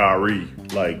on from Kyrie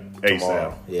like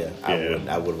ASAP. Yeah.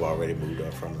 I would have already moved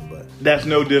on from him, but that's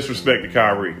no disrespect to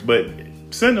Kyrie, but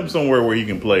send him somewhere where he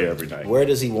can play every night. Where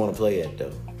does he want to play at,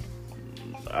 though?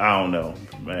 I don't know,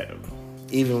 man.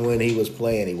 Even when he was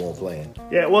playing, he won't play.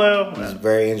 Yeah, well, he's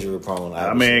very injury prone.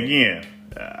 I mean, again,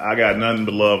 I got nothing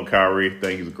but love for Kyrie. I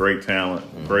think he's a great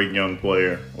talent, great young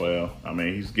player. Well, I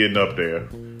mean, he's getting up there,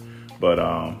 but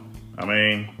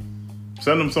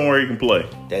send him somewhere he can play.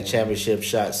 That championship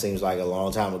shot seems like a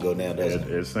long time ago now, doesn't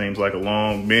it? It seems like a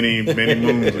long, many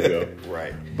moons ago.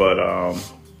 Right. But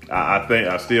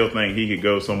I still think he could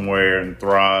go somewhere and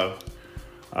thrive.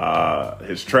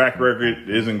 His track record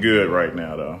isn't good right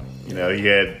now, though. He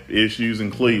had issues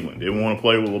in Cleveland. Didn't want to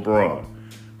play with LeBron.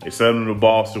 They sent him to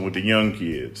Boston with the young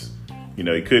kids. He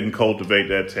couldn't cultivate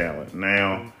that talent.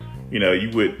 Now, you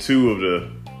got two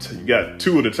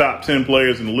of the top 10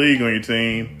 players in the league on your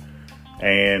team.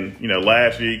 And,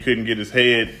 last year he couldn't get his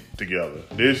head together.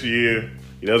 This year,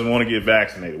 he doesn't want to get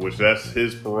vaccinated, which that's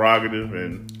his prerogative,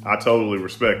 and I totally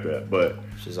respect that. But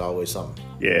which is always something.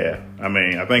 Yeah. I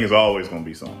think it's always going to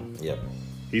be something. Yep.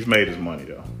 He's made his money,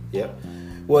 though. Yep.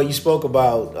 Well, you spoke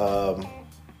about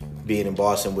being in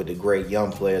Boston with the great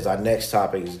young players. Our next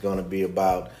topic is going to be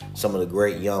about some of the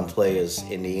great young players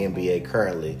in the NBA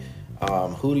currently.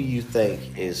 Who do you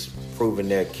think is proving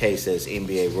their case as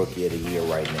NBA Rookie of the Year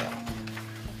right now?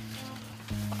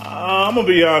 I'm going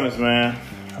to be honest, man.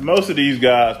 Most of these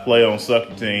guys play on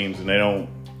sucky teams, and they don't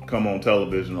come on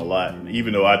television a lot.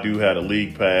 Even though I do have a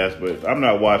league pass, but I'm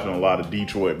not watching a lot of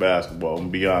Detroit basketball, I'm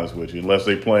going to be honest with you, unless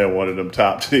they play on one of them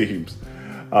top teams.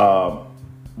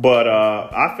 But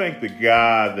I think the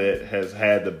guy that has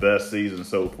had the best season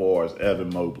so far is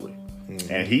Evan Mobley.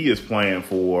 Mm-hmm. And he is playing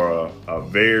for a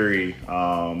very,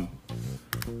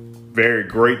 very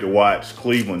great to watch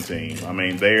Cleveland team. I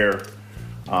mean, they're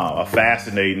a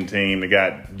fascinating team. They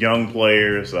got young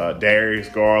players. Darius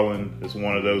Garland is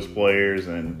one of those players,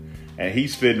 and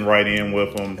he's fitting right in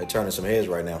with them. They're turning some heads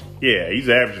right now. Yeah, he's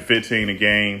averaging 15 a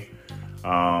game.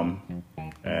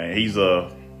 And he's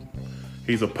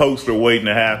a poster waiting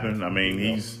to happen. I mean,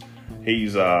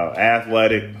 he's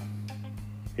athletic.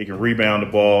 He can rebound the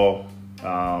ball.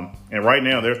 And right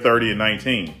now they're 30 and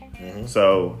 19. Mm-hmm.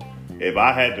 So if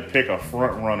I had to pick a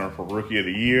front runner for Rookie of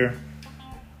the Year,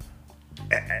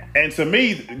 and to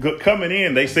me, coming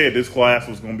in, they said this class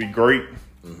was going to be great.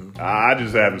 Mm-hmm. I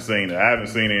just haven't seen it. I haven't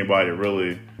seen anybody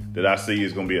really that I see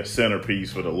is going to be a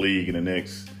centerpiece for the league in the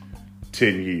next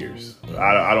 10 years.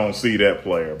 I don't see that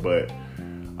player. But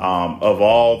of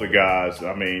all the guys,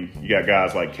 I mean, you got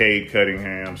guys like Cade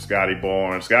Cunningham, Scotty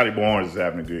Barnes. Scotty Barnes is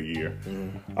having a good year.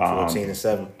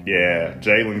 14-7. Yeah,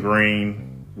 Jalen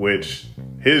Green, which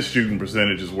his shooting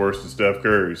percentage is worse than Steph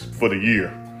Curry's for the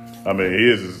year. I mean,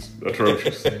 his is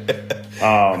atrocious.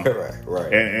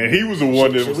 Right. And he was the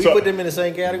one that should we put them in the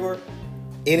same category?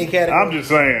 Any category? I'm just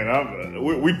saying.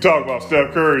 We talk about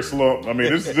Steph Curry slump. I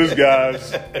mean, this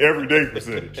guy's everyday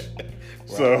percentage. Right.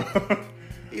 So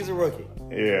he's a rookie.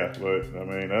 Yeah, but I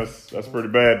mean that's pretty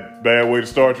bad way to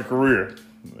start your career.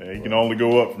 He can only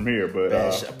go up from here. But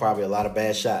probably a lot of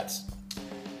bad shots.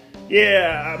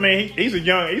 Yeah, I mean he's a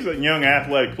young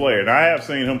athletic player, and I have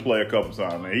seen him play a couple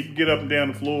times. Man, he can get up and down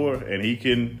the floor, and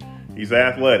he's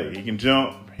athletic. He can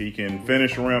jump. He can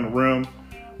finish around the rim,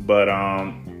 but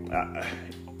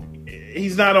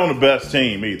he's not on the best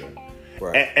team either.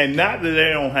 Right. And not that they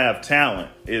don't have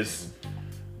talent. It's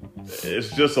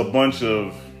just a bunch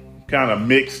of kind of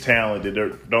mixed talent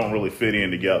that don't really fit in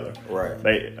together. Right.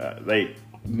 They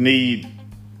need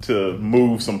to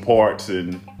move some parts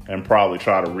and probably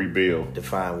try to rebuild.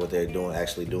 Define what they're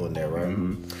actually doing there, right?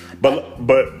 Mm-hmm.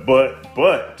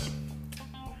 But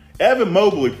Evan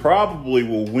Mobley probably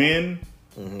will win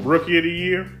Rookie of the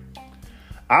Year.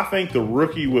 I think the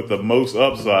rookie with the most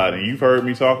upside, and you've heard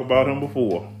me talk about him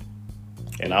before,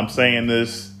 and I'm saying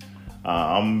this,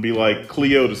 I'm going to be like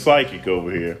Cleo the Psychic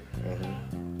over here.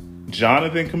 Mm-hmm.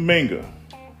 Jonathan Kuminga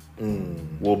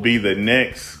will be the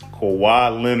next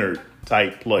Kawhi Leonard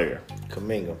type player.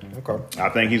 Kuminga, okay. I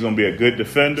think he's going to be a good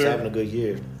defender. He's having a good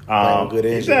year.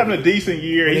 He's having a decent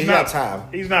year. He's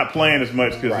not playing as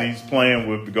much because he's playing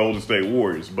with the Golden State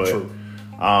Warriors. But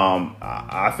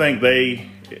I think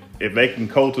if they can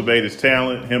cultivate his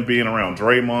talent, him being around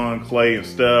Draymond, Clay, and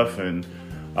Steph, and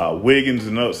Wiggins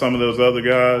and some of those other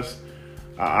guys,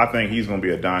 I think he's going to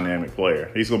be a dynamic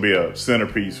player. He's going to be a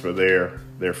centerpiece for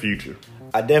their future.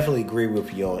 I definitely agree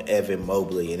with you on Evan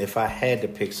Mobley. And if I had to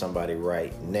pick somebody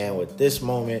right now at this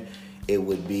moment, it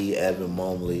would be Evan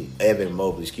Mobley,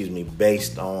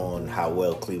 based on how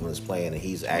well Cleveland's playing, and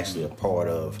he's actually a part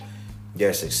of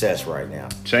their success right now.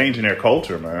 Changing their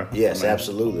culture, man. Yes,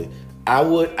 absolutely. I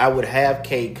would have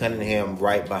Cade Cunningham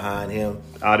right behind him.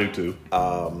 I do too.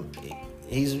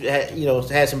 He's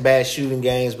had some bad shooting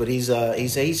games, but he's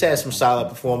had some solid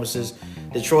performances.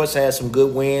 Detroit's had some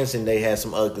good wins, and they had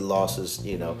some ugly losses.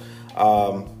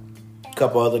 A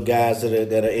couple other guys that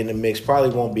are in the mix probably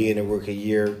won't be in the Rookie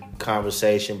Year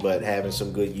conversation, but having a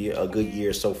good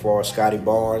year so far. Scotty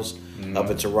Barnes up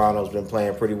in Toronto has been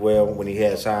playing pretty well when he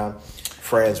has time.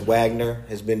 Franz Wagner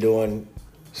has been doing.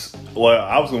 Well,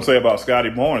 I was going to say about Scotty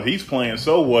Barnes, he's playing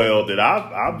so well that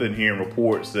I've been hearing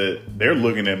reports that they're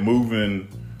looking at moving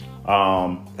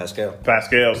Pascal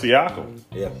Siakam.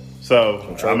 Yeah.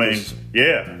 So, I mean,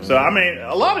 yeah. So, I mean,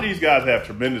 a lot of these guys have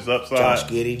tremendous upside. Josh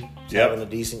Giddey having a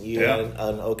decent year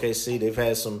on OKC. They've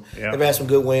had some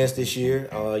good wins this year.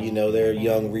 They're a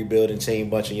young rebuilding team,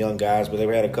 bunch of young guys, but they've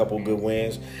had a couple good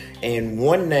wins. And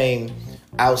one name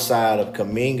outside of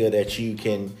Kuminga that you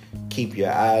can keep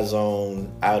your eyes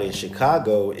on out in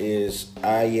Chicago is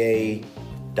Aye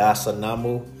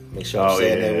Dasanamu. Make sure I'm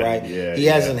saying that right. Yeah, he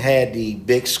hasn't had the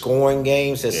big scoring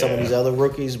games as some of these other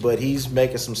rookies, but he's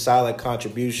making some solid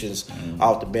contributions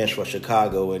off the bench for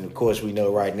Chicago. And, of course, we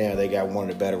know right now they got one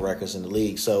of the better records in the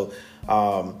league. So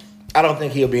I don't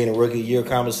think he'll be in a rookie year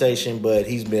conversation, but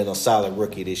he's been a solid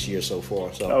rookie this year so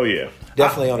far. So oh yeah,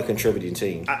 definitely on a contributing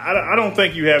team. I don't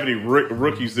think you have any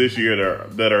rookies this year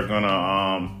that are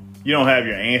gonna. You don't have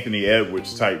your Anthony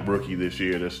Edwards type rookie this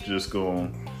year that's just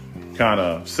going to kind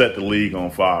of set the league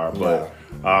on fire. But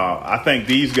I think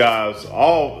these guys,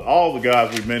 all the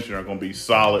guys we mentioned, are going to be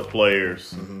solid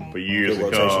players for years to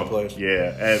come. Players.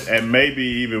 Yeah, and maybe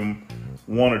even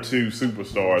one or two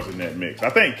superstars in that mix.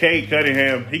 I think Cade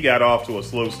Cunningham, he got off to a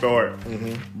slow start,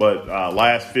 but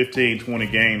last 15, 20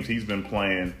 games, he's been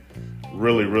playing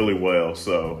really, really well.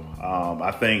 So I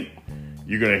think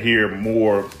you're going to hear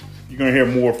more. You're going to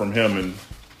hear more from him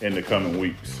in the coming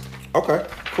weeks. Okay,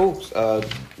 cool.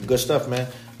 Good stuff, man.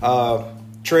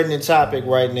 Trending topic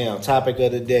right now. Topic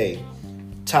of the day.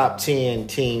 Top 10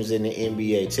 teams in the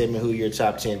NBA. Tell me who your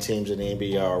top 10 teams in the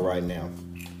NBA are right now.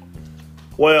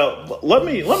 Well, let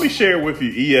me share with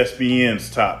you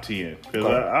ESPN's top 10 because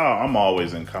I'm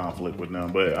always in conflict with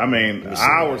them. But I mean,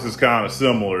 ours is kind of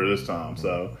similar this time.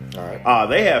 So, all right.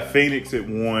 They have Phoenix at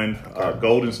 1,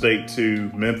 Golden State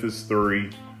 2, Memphis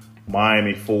 3,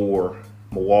 Miami 4,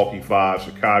 Milwaukee 5,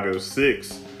 Chicago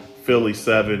 6, Philly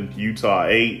 7, Utah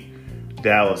 8,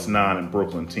 Dallas 9, and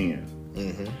Brooklyn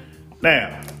 10.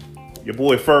 Now, your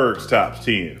boy Ferg's top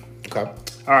 10. Okay.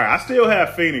 All right, I still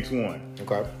have Phoenix 1.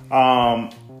 Okay.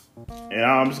 And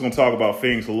I'm just going to talk about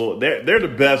Phoenix a little. They're the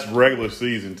best regular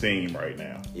season team right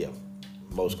now. Yeah.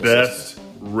 Most best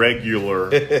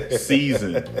regular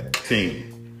season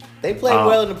team. They played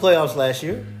well in the playoffs last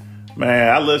year.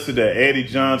 Man, I listened to Eddie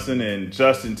Johnson and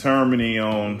Justin Termini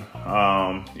on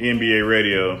NBA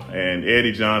radio, and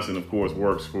Eddie Johnson, of course,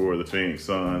 works for the Phoenix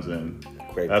Suns, and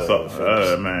great that's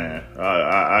man.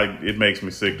 It makes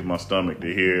me sick to my stomach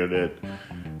to hear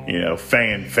that,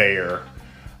 fanfare.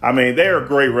 I mean, they're a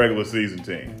great regular season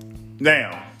team.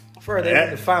 Now, they won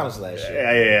the finals last year.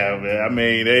 Yeah, man. I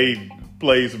mean, they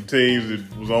played some teams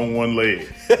that was on one leg.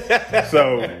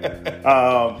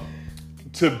 So,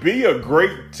 to be a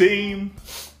great team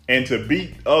and to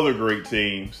beat other great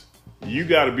teams, you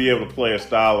got to be able to play a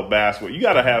style of basketball. You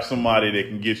got to have somebody that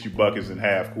can get you buckets in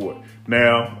half court.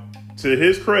 Now, to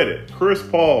his credit, Chris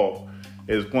Paul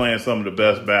is playing some of the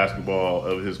best basketball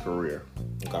of his career.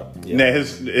 Okay. Yeah. Now,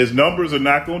 his numbers are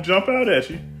not going to jump out at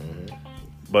you,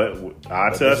 but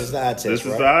this is the eye test. This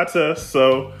is the eye test.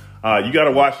 So you got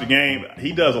to watch the game.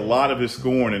 He does a lot of his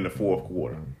scoring in the fourth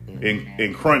quarter,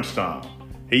 in crunch time.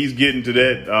 He's getting to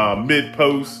that mid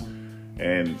post,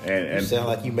 and you sound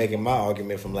like you making my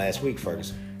argument from last week,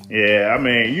 Ferguson. Yeah, I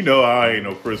mean, I ain't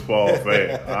no Chris Paul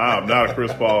fan. I'm not a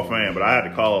Chris Paul fan, but I had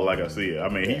to call it like I see it. I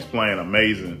mean, he's playing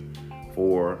amazing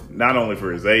for not only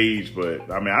for his age,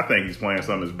 but I mean, I think he's playing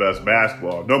some of his best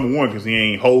basketball. Number one, because he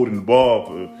ain't holding the ball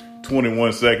for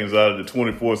 21 seconds out of the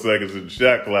 24 seconds of the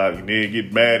shot clock, and then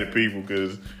get mad at people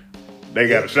because they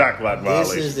got a shot clock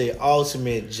violation. This is the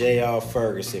ultimate J.R.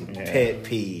 Ferguson pet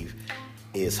peeve.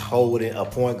 Is holding a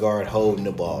point guard holding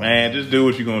the ball. Man, just do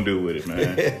what you're going to do with it,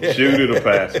 man. Shoot it or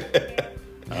pass it.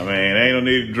 I mean, ain't no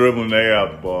need dribbling the air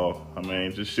out the ball. I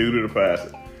mean, just shoot it or pass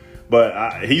it.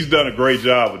 But he's done a great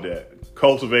job with that,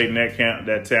 cultivating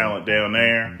that talent down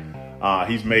there.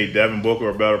 He's made Devin Booker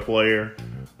a better player.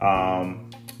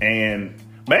 And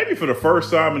maybe for the first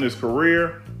time in his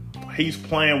career, he's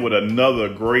playing with another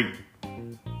great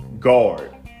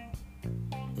guard.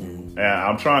 And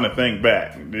I'm trying to think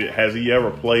back. Has he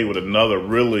ever played with another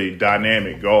really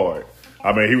dynamic guard?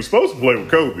 I mean, he was supposed to play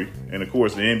with Kobe, and of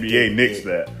course the NBA nixed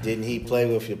that. Didn't he play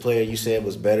with your player you said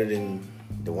was better than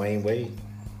Dwayne Wade?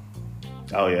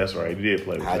 Oh yeah, that's right. He did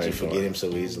play with. How'd you forget him so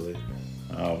easily?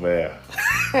 Oh man,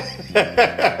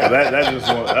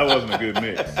 that wasn't a good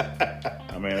mix.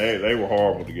 I mean, they were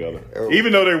horrible together.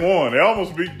 Even though they won, they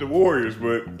almost beat the Warriors.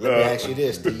 But let me ask you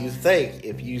this: do you think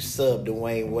if you sub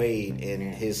Dwayne Wade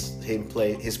and his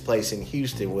place in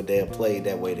Houston, would they have played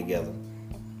that way together?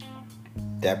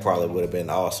 That probably would have been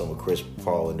awesome with Chris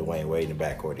Paul and Dwayne Wade in the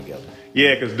backcourt together.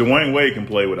 Yeah, because Dwayne Wade can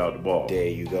play without the ball. There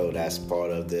you go. That's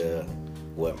part of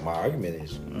what my argument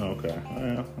is. Okay.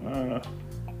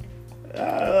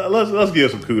 Let's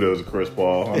give some kudos to Chris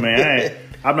Paul. I mean,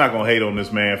 I'm not gonna hate on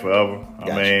this man forever. I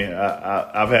mean,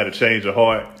 I've had a change of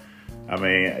heart. I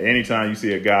mean, anytime you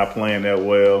see a guy playing that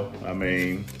well, I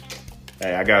mean,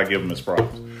 hey, I gotta give him his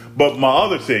props. But my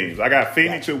other teams, I got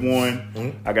Phoenix at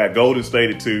 1. I got Golden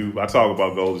State at 2. I talk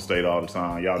about Golden State all the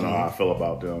time. Y'all know how I feel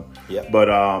about them. Yep. But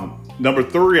number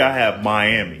 3, I have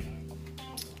Miami.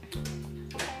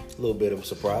 A little bit of a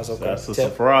surprise. Okay. That's a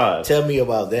surprise. Tell me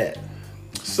about that.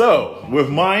 So, with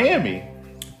Miami,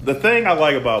 the thing I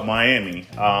like about Miami,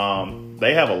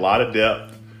 they have a lot of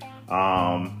depth.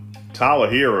 Tom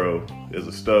Tyler Hero is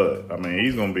a stud. I mean,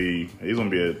 he's gonna be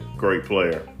a great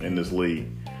player in this league.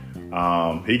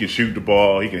 He can shoot the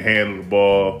ball. He can handle the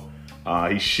ball.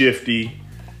 He's shifty.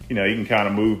 He can kind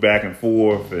of move back and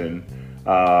forth. And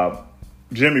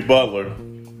Jimmy Butler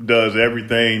does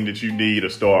everything that you need a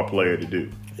star player to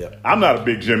do. Yep. I'm not a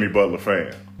big Jimmy Butler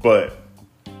fan, but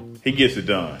he gets it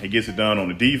done. He gets it done on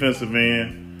the defensive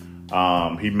end.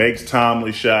 He makes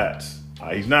timely shots.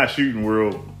 He's not shooting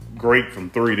real great from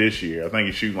three this year. I think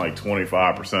he's shooting like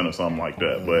 25% or something like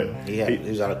that. But he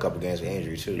was out a couple games with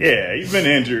injury too. Yeah, he's been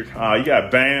injured. You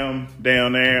got Bam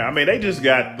down there. I mean, they just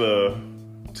got the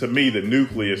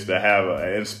nucleus to have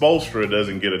and Spoelstra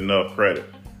doesn't get enough credit.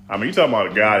 I mean, you're talking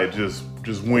about a guy that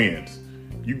just wins.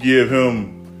 You give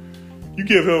him.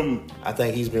 I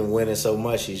think he's been winning so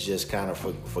much, he's just kind of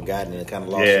forgotten and kind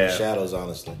of lost in the shadows,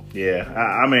 honestly. Yeah,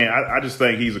 I mean, I just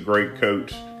think he's a great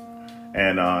coach.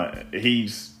 And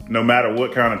he's, no matter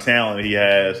what kind of talent he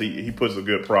has, he puts a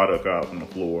good product out on the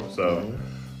floor. So,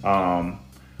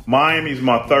 Miami's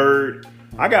my third.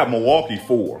 I got Milwaukee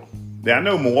 4. Now, I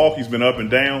know Milwaukee's been up and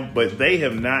down, but they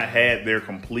have not had their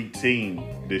complete team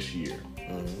this year.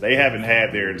 They haven't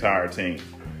had their entire team.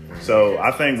 So,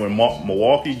 I think when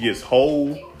Milwaukee gets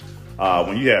whole,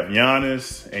 when you have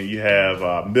Giannis and you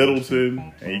have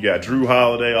Middleton and you got Drew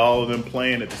Holiday, all of them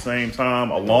playing at the same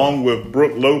time, along with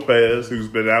Brook Lopez, who's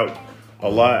been out a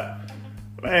lot.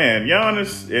 Man,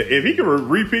 Giannis, if he can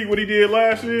repeat what he did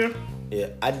last year. Yeah,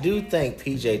 I do think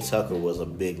P.J. Tucker was a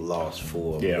big loss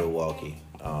for Milwaukee.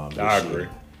 I agree.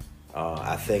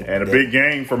 I think, and a big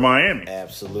game for Miami.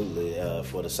 Absolutely,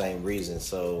 for the same reason.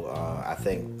 So I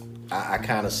think I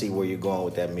kind of see where you're going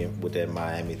with that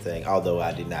Miami thing. Although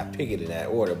I did not pick it in that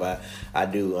order, but I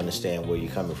do understand where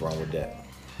you're coming from with that.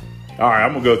 All right,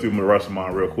 I'm gonna go through the rest of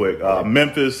mine real quick.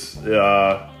 Memphis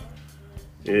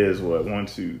is what 1,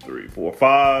 2, 3, 4,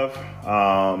 5.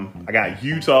 I got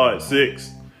Utah at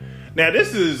 6. Now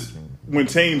this is when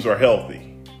teams are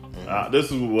healthy. This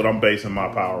is what I'm basing my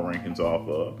power rankings off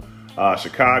of.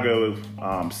 Chicago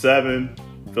 7,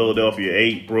 Philadelphia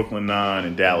 8, Brooklyn 9,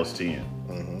 and Dallas 10.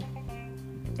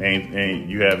 Ain't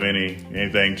you have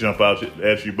anything jump out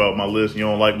at you about my list? You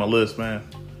don't like my list, man?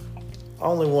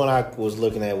 Only one I was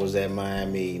looking at was that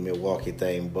Miami-Milwaukee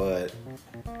thing, but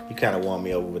you kind of won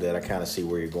me over with that. I kind of see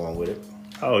where you're going with it.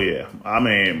 Oh, yeah. I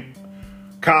mean,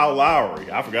 Kyle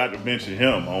Lowry, I forgot to mention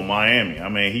him on Miami. I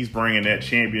mean, he's bringing that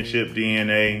championship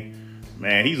DNA.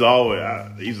 Man, he's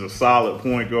a solid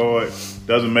point guard,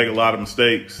 doesn't make a lot of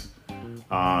mistakes.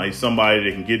 He's somebody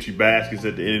that can get you baskets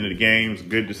at the end of the game. He's a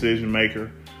good decision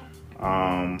maker.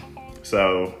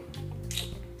 So,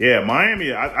 yeah,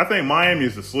 Miami, I think Miami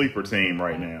is the sleeper team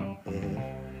right now.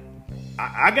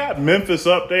 I got Memphis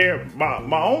up there.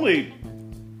 My only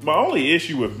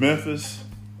issue with Memphis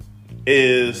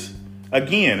is,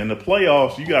 again, in the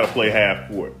playoffs, you got to play half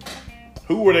court.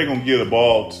 Who are they going to give the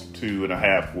ball to in a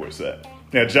half court set?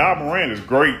 Now, Ja Morant is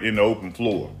great in the open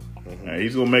floor.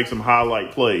 He's going to make some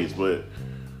highlight plays, but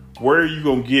where are you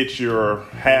going to get your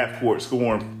half court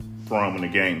scoring from when the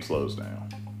game slows down?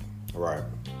 Right.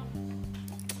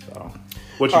 So,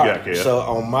 what you got, Kev? So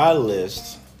on my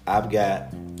list, I've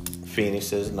got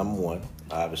Phoenix as number 1,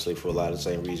 obviously for a lot of the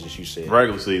same reasons you said.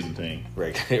 Regular season team.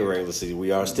 Regular season.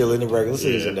 We are still in the regular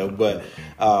season though, but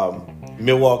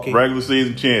Milwaukee. Regular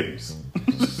season champions.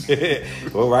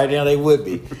 Well, right now they would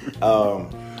be.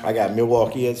 I got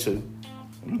Milwaukee at 2.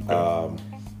 Okay.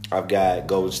 I've got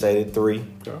Golden State at 3.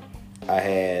 Okay. I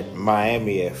had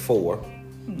Miami at 4.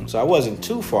 So I wasn't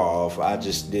too far off. I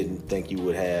just didn't think you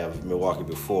would have Milwaukee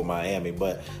before Miami.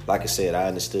 But like I said, I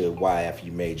understood why after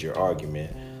you made your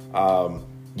argument.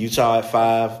 Utah at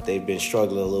 5. They've been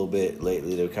struggling a little bit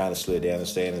lately. They've kind of slid down the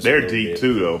standings. They're deep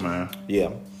too, though, man.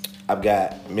 Yeah. I've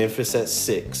got Memphis at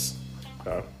 6.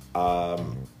 Okay.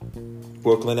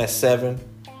 Brooklyn at 7.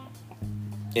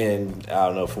 And I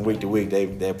don't know, from week to week,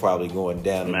 they're probably going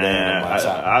down and down on my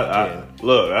top.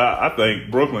 I think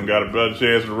Brooklyn got a better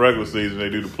chance in the regular season than they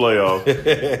do the playoffs.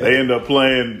 They end up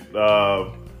playing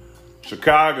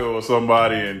Chicago or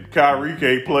somebody, and Kyrie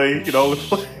can't play. He can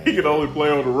only play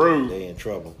on the road. They in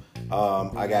trouble.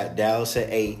 I got Dallas at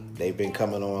 8. They've been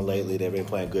coming on lately. They've been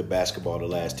playing good basketball the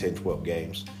last 10, 12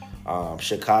 games.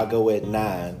 Chicago at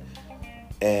 9.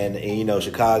 And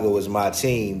Chicago is my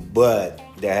team, but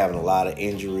they're having a lot of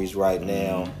injuries right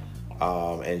now.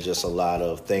 and just a lot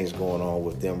of things going on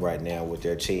with them right now with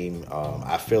their team.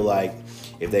 I feel like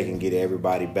if they can get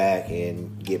everybody back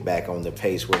and get back on the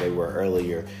pace where they were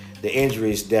earlier, the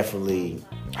injuries definitely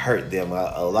hurt them.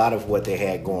 A lot of what they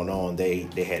had going on, they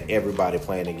had everybody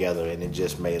playing together, and it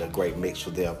just made a great mix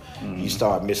for them. You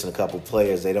start missing a couple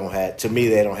players. They don't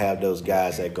have those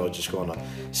guys that just going to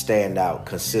stand out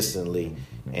consistently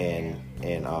and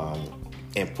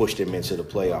push them into the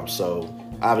playoffs. So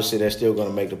obviously they're still going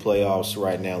to make the playoffs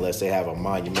right now unless they have a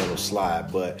monumental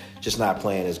slide, but just not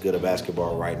playing as good a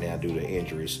basketball right now due to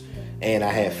injuries. And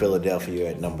I had Philadelphia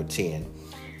at number 10.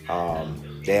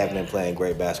 They haven't been playing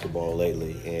great basketball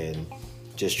lately, and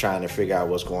just trying to figure out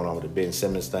what's going on with the Ben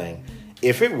Simmons thing.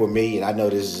 If it were me, and I know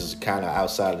this is kind of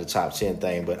outside of the top 10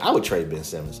 thing, but I would trade Ben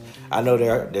Simmons. I know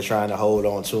they're trying to hold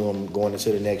on to him going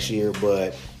into the next year,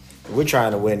 but we're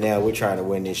trying to win now. We're trying to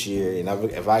win this year, and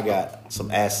if I got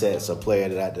some assets, a player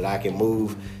that I can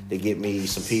move to get me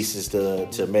some pieces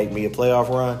to make me a playoff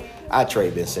run, I'd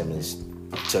trade Ben Simmons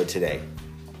today.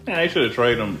 Yeah, they should have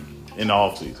traded him in the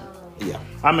offseason. Yeah.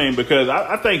 I mean, because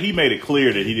I think he made it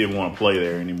clear that he didn't want to play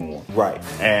there anymore. Right.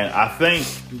 And I think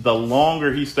the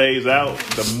longer he stays out,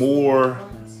 the more,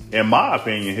 in my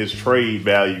opinion, his trade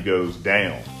value goes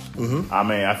down. Mm-hmm. I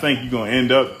mean, I think you're going to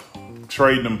end up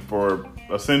trading him for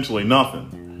essentially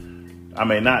nothing. I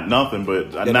mean, not nothing,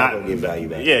 but not going to get value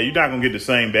back. Yeah, you're not going to get the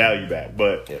same value back.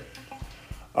 But if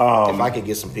I could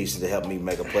get some pieces to help me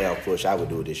make a playoff push, I would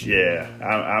do it this year. Yeah.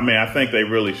 I mean, I think they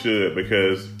really should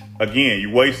because, again,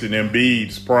 you're wasting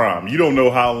Embiid's prime. You don't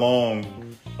know how long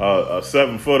a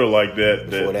 7-footer like that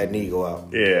before that knee go out.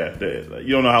 Yeah, you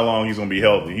don't know how long he's going to be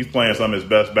healthy. He's playing some of his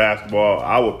best basketball.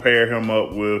 I would pair him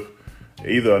up with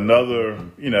either another,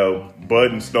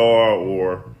 budding star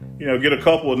or, get a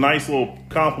couple of nice little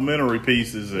complimentary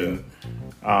pieces and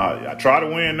I try to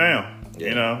win now.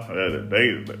 Yeah.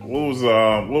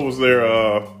 What was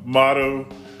their motto?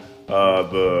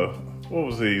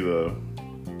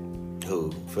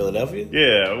 Who? Philadelphia?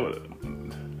 Yeah.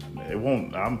 It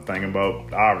won't. I'm thinking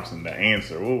about Iverson. The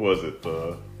answer. What was it?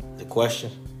 The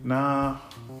question? Nah.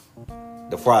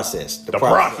 The process. The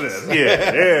process.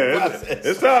 Yeah.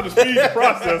 It's time to speed the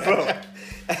process up.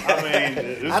 I mean,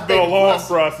 it's been a long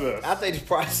process. I think the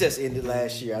process ended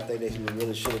last year. I think they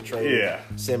really should have traded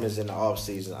Simmons in the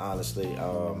offseason, honestly.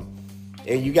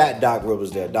 And you got Doc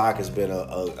Rivers there. Doc has been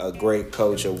a great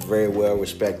coach, a very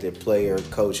well-respected player,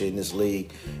 coach in this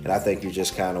league. And I think you're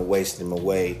just kind of wasting him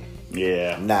away.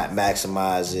 Yeah. Not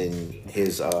maximizing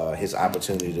his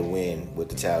opportunity to win with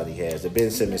the talent he has. The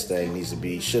Ben Simmons thing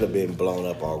should have been blown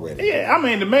up already. Yeah, I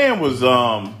mean, the man was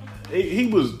he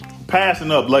was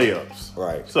passing up layups.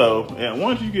 Right. So,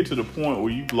 once you get to the point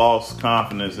where you've lost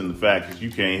confidence in the fact that you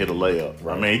can't hit a layup.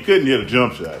 Right. I mean, he couldn't hit a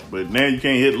jump shot, but now you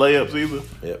can't hit layups either.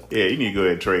 Yep. Yeah, you need to go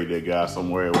ahead and trade that guy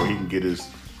somewhere where he can get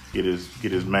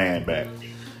his man back.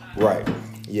 Right.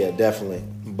 Yeah, definitely.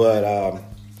 But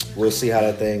we'll see how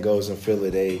that thing goes in Philly.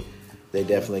 They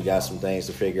definitely got some things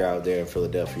to figure out there in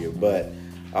Philadelphia. But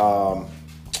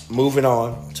moving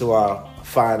on to our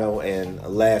final and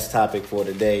last topic for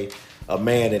today. A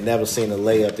man that never seen a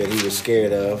layup that he was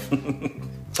scared of.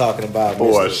 Talking about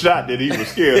a shot that he was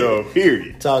scared of,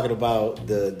 period. Talking about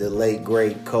the late,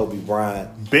 great Kobe Bryant.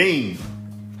 Bean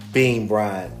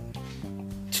Bryant.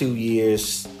 2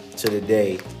 years to the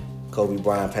day, Kobe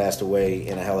Bryant passed away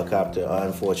in an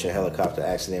unfortunate helicopter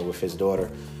accident with his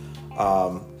daughter.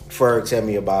 Ferg, tell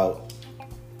me about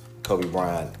Kobe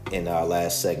Bryant in our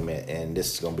last segment, and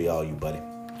this is going to be all you, buddy.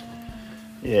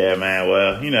 Yeah, man.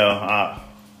 Well,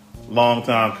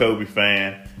 long-time Kobe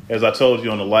fan. As I told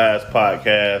you on the last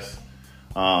podcast,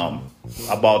 I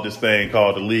bought this thing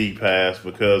called the League Pass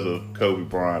because of Kobe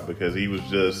Bryant, because he was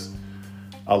just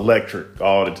electric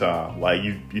all the time. Like,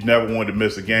 you never wanted to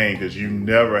miss a game because you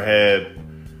never had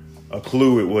a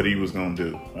clue at what he was going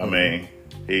to do. I mean,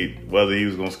 whether he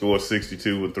was going to score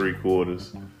 62 and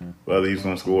 3/4, whether he was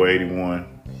going to score 81,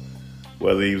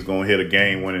 whether he was going to hit a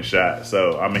game-winning shot.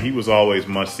 So, I mean, he was always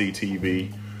must-see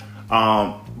TV.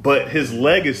 But his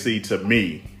legacy to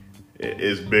me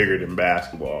is bigger than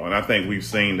basketball. And I think we've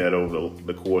seen that over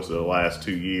the course of the last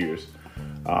 2 years.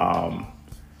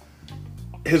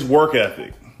 His work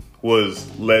ethic was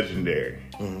legendary.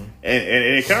 Mm-hmm. And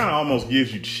it kind of almost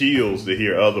gives you chills to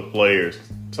hear other players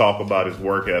talk about his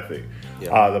work ethic.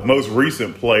 Yeah. The most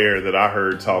recent player that I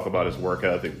heard talk about his work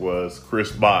ethic was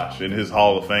Chris Bosh in his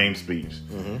Hall of Fame speech.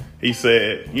 Mm-hmm. He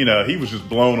said, he was just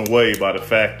blown away by the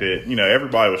fact that,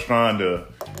 everybody was trying to,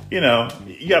 you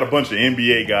got a bunch of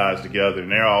NBA guys together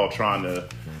and they're all trying to,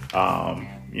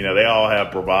 they all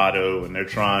have bravado and they're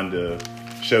trying to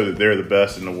show that they're the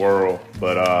best in the world.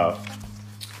 But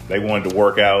they wanted to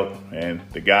work out, and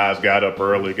the guys got up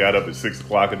early, got up at 6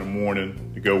 o'clock in the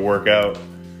morning to go work out.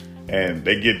 And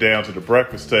they get down to the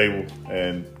breakfast table,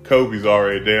 and Kobe's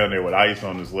already down there with ice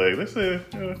on his leg. They said,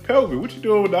 Kobe, what you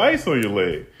doing with the ice on your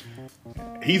leg?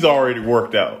 He's already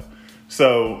worked out.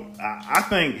 So I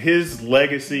think his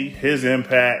legacy, his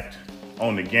impact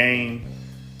on the game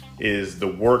is the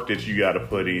work that you got to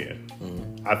put in.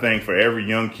 Mm-hmm. I think for every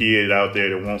young kid out there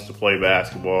that wants to play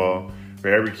basketball, for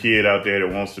every kid out there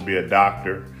that wants to be a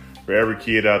doctor, for every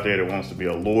kid out there that wants to be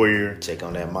a lawyer, take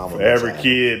on that Mamba for every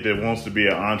kid that wants to be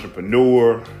an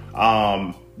entrepreneur,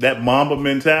 that Mamba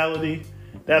mentality,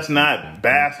 that's not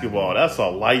basketball. That's a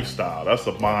lifestyle. That's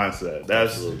a mindset.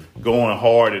 That's Absolutely. Going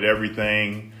hard at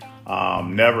everything,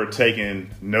 never taking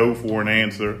no for an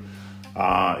answer.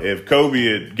 If Kobe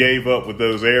had gave up with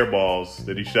those air balls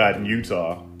that he shot in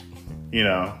Utah,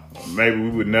 maybe we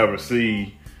would never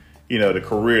see the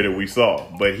career that we saw.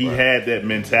 But he had that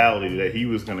mentality that he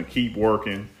was going to keep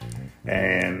working.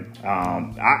 And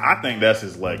I think that's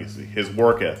his legacy, his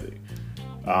work ethic.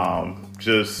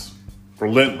 Just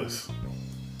relentless.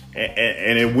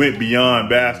 And it went beyond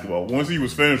basketball. Once he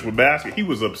was finished with basketball, he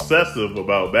was obsessive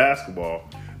about basketball.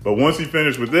 But once he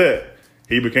finished with that,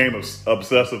 he became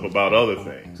obsessive about other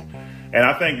things. And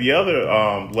I think the other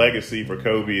legacy for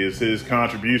Kobe is his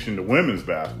contribution to women's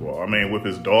basketball. I mean, with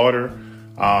his daughter,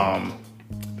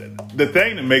 the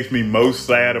thing that makes me most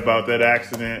sad about that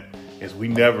accident is we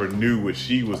never knew what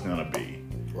she was going to be.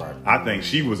 Right. I think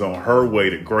she was on her way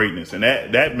to greatness, and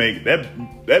that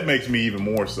makes me even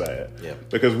more sad. Yeah.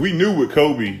 Because we knew what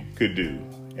Kobe could do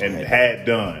and had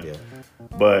done. Yeah.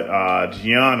 But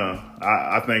Gianna,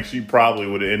 I think she probably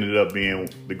would have ended up being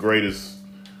the greatest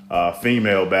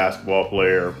female basketball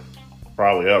player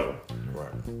probably ever.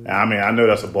 Right. I mean, I know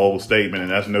that's a bold statement,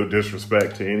 and that's no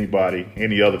disrespect to anybody,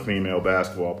 any other female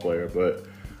basketball player, but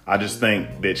I just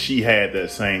think that she had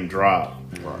that same drive.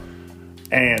 Right.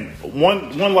 And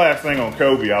one last thing on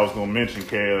Kobe I was going to mention,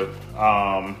 Kev.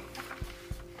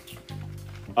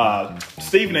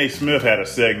 Stephen A. Smith had a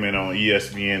segment on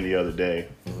ESPN the other day.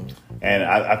 And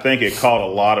I think it caught a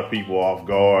lot of people off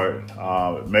guard,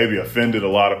 maybe offended a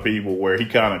lot of people, where he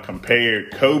kind of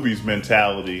compared Kobe's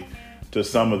mentality to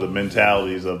some of the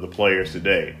mentalities of the players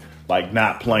today. Like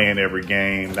not playing every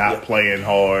game, not playing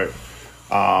hard.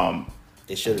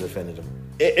 It should have offended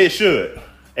him. It should.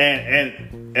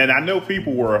 And I know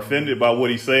people were offended by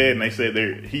what he said, and they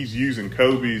said he's using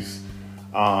Kobe's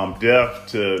death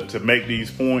to make these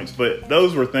points. But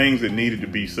those were things that needed to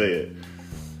be said.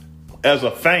 As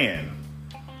a fan,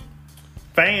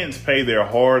 fans pay their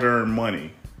hard-earned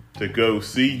money to go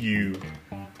see you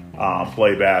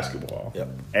play basketball. Yep.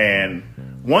 And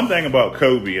one thing about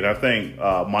Kobe, and I think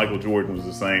Michael Jordan was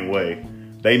the same way,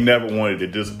 they never wanted to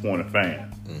disappoint a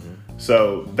fan. Mm-hmm.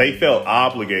 So they felt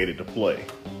obligated to play.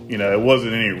 It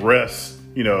wasn't any rest.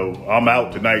 I'm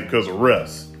out tonight because of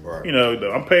rest. Right.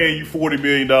 I'm paying you $40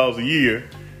 million a year,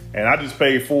 and I just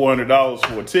paid $400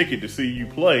 for a ticket to see you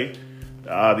play.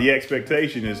 The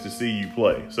expectation is to see you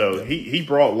play. So he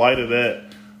brought light of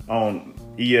that on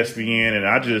ESPN, and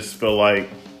I just feel like,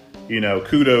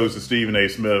 kudos to Stephen A.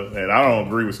 Smith. And I don't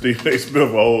agree with Stephen A. Smith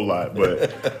a whole lot, but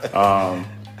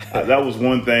that was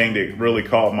one thing that really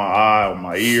caught my eye or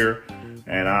my ear,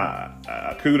 and I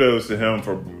kudos to him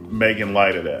for making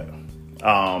light of that.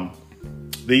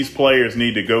 These players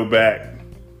need to go back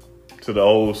to the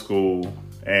old school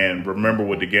and remember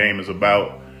what the game is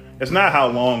about. It's not how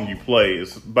long you play.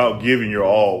 It's about giving your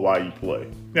all while you play.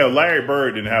 Larry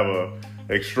Bird didn't have an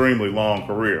extremely long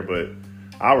career, but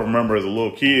I remember as a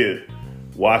little kid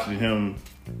watching him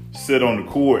sit on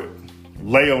the court,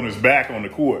 lay on his back on the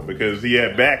court because he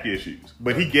had back issues.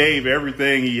 But he gave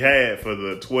everything he had for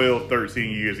the 12, 13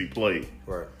 years he played.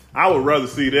 Right. I would rather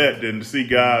see that than to see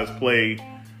guys play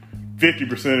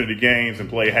 50% of the games and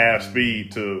play half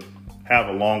speed to have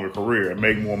a longer career and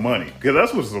make more money. Because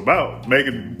that's what it's about,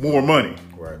 making more money.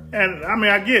 Right. And, I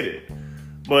mean, I get it.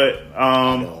 But,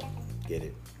 I don't get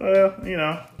it.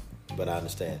 Well, But I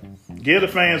understand. Give the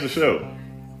fans a show.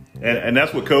 And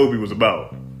that's what Kobe was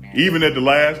about. Even at the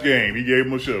last game, he gave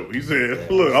him a show. He said,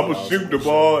 look, I'm going to shoot the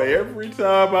ball every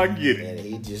time I get it. And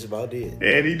he just about did.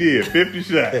 And he did, 50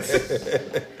 shots.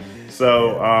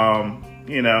 So,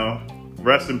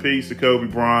 rest in peace to Kobe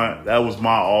Bryant. That was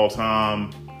my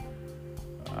all-time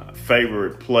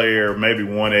favorite player, maybe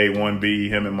 1A, 1B,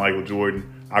 him and Michael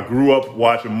Jordan. I grew up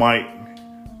watching Mike,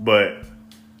 but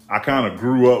I kind of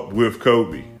grew up with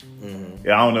Kobe. Mm-hmm.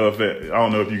 Yeah, I don't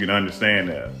know if you can understand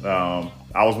that.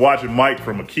 I was watching Mike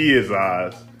from a kid's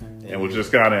eyes and was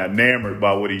just kind of enamored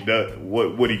by what he does,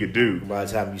 what he could do. By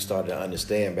the time you started to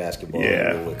understand basketball,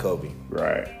 yeah, with Kobe,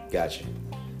 right? Gotcha.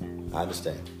 I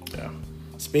understand. Yeah.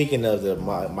 Speaking of the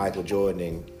Michael Jordan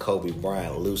and Kobe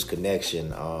Bryant loose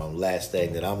connection, last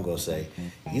thing that I'm going to say,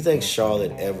 you think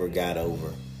Charlotte ever got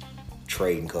over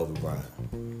trading Kobe Bryant?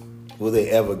 Will they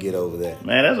ever get over that?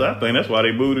 Man, I think that's why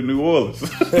they moved to New Orleans.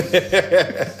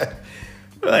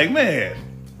 Like, man,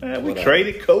 we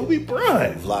traded Kobe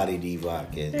Bryant. Vlade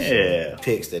Divac and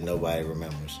picks that nobody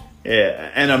remembers. Yeah,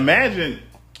 and imagine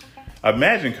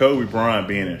Kobe Bryant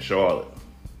being in Charlotte.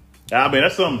 I mean,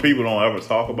 that's something people don't ever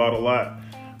talk about a lot.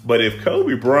 But if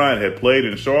Kobe Bryant had played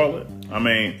in Charlotte, I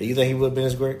mean... Do you think he would have been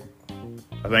as great?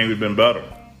 I think he would have been better.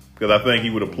 Because I think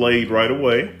he would have played right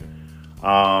away.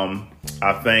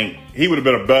 I think he would have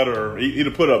been he'd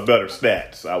have put up better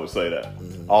stats, I would say that.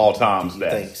 Mm-hmm. All-time stats. Do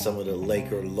you think some of the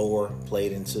Laker lore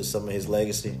played into some of his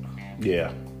legacy?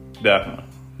 Yeah, definitely.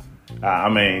 I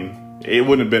mean, it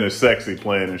wouldn't have been as sexy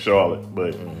playing in Charlotte,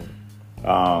 but...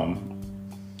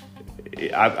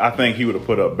 I think he would have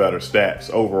put up better stats,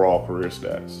 overall career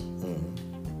stats.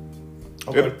 Mm-hmm.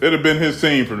 Okay. It'd have been his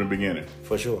team from the beginning.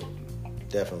 For sure.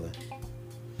 Definitely.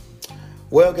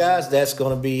 Well, guys, that's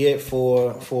going to be it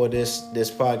for this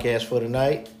podcast for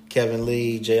tonight. Kevin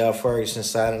Lee, J.R. Ferguson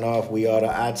signing off. We are the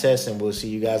Eye Test, and we'll see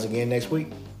you guys again next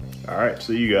week. All right.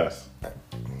 See you guys.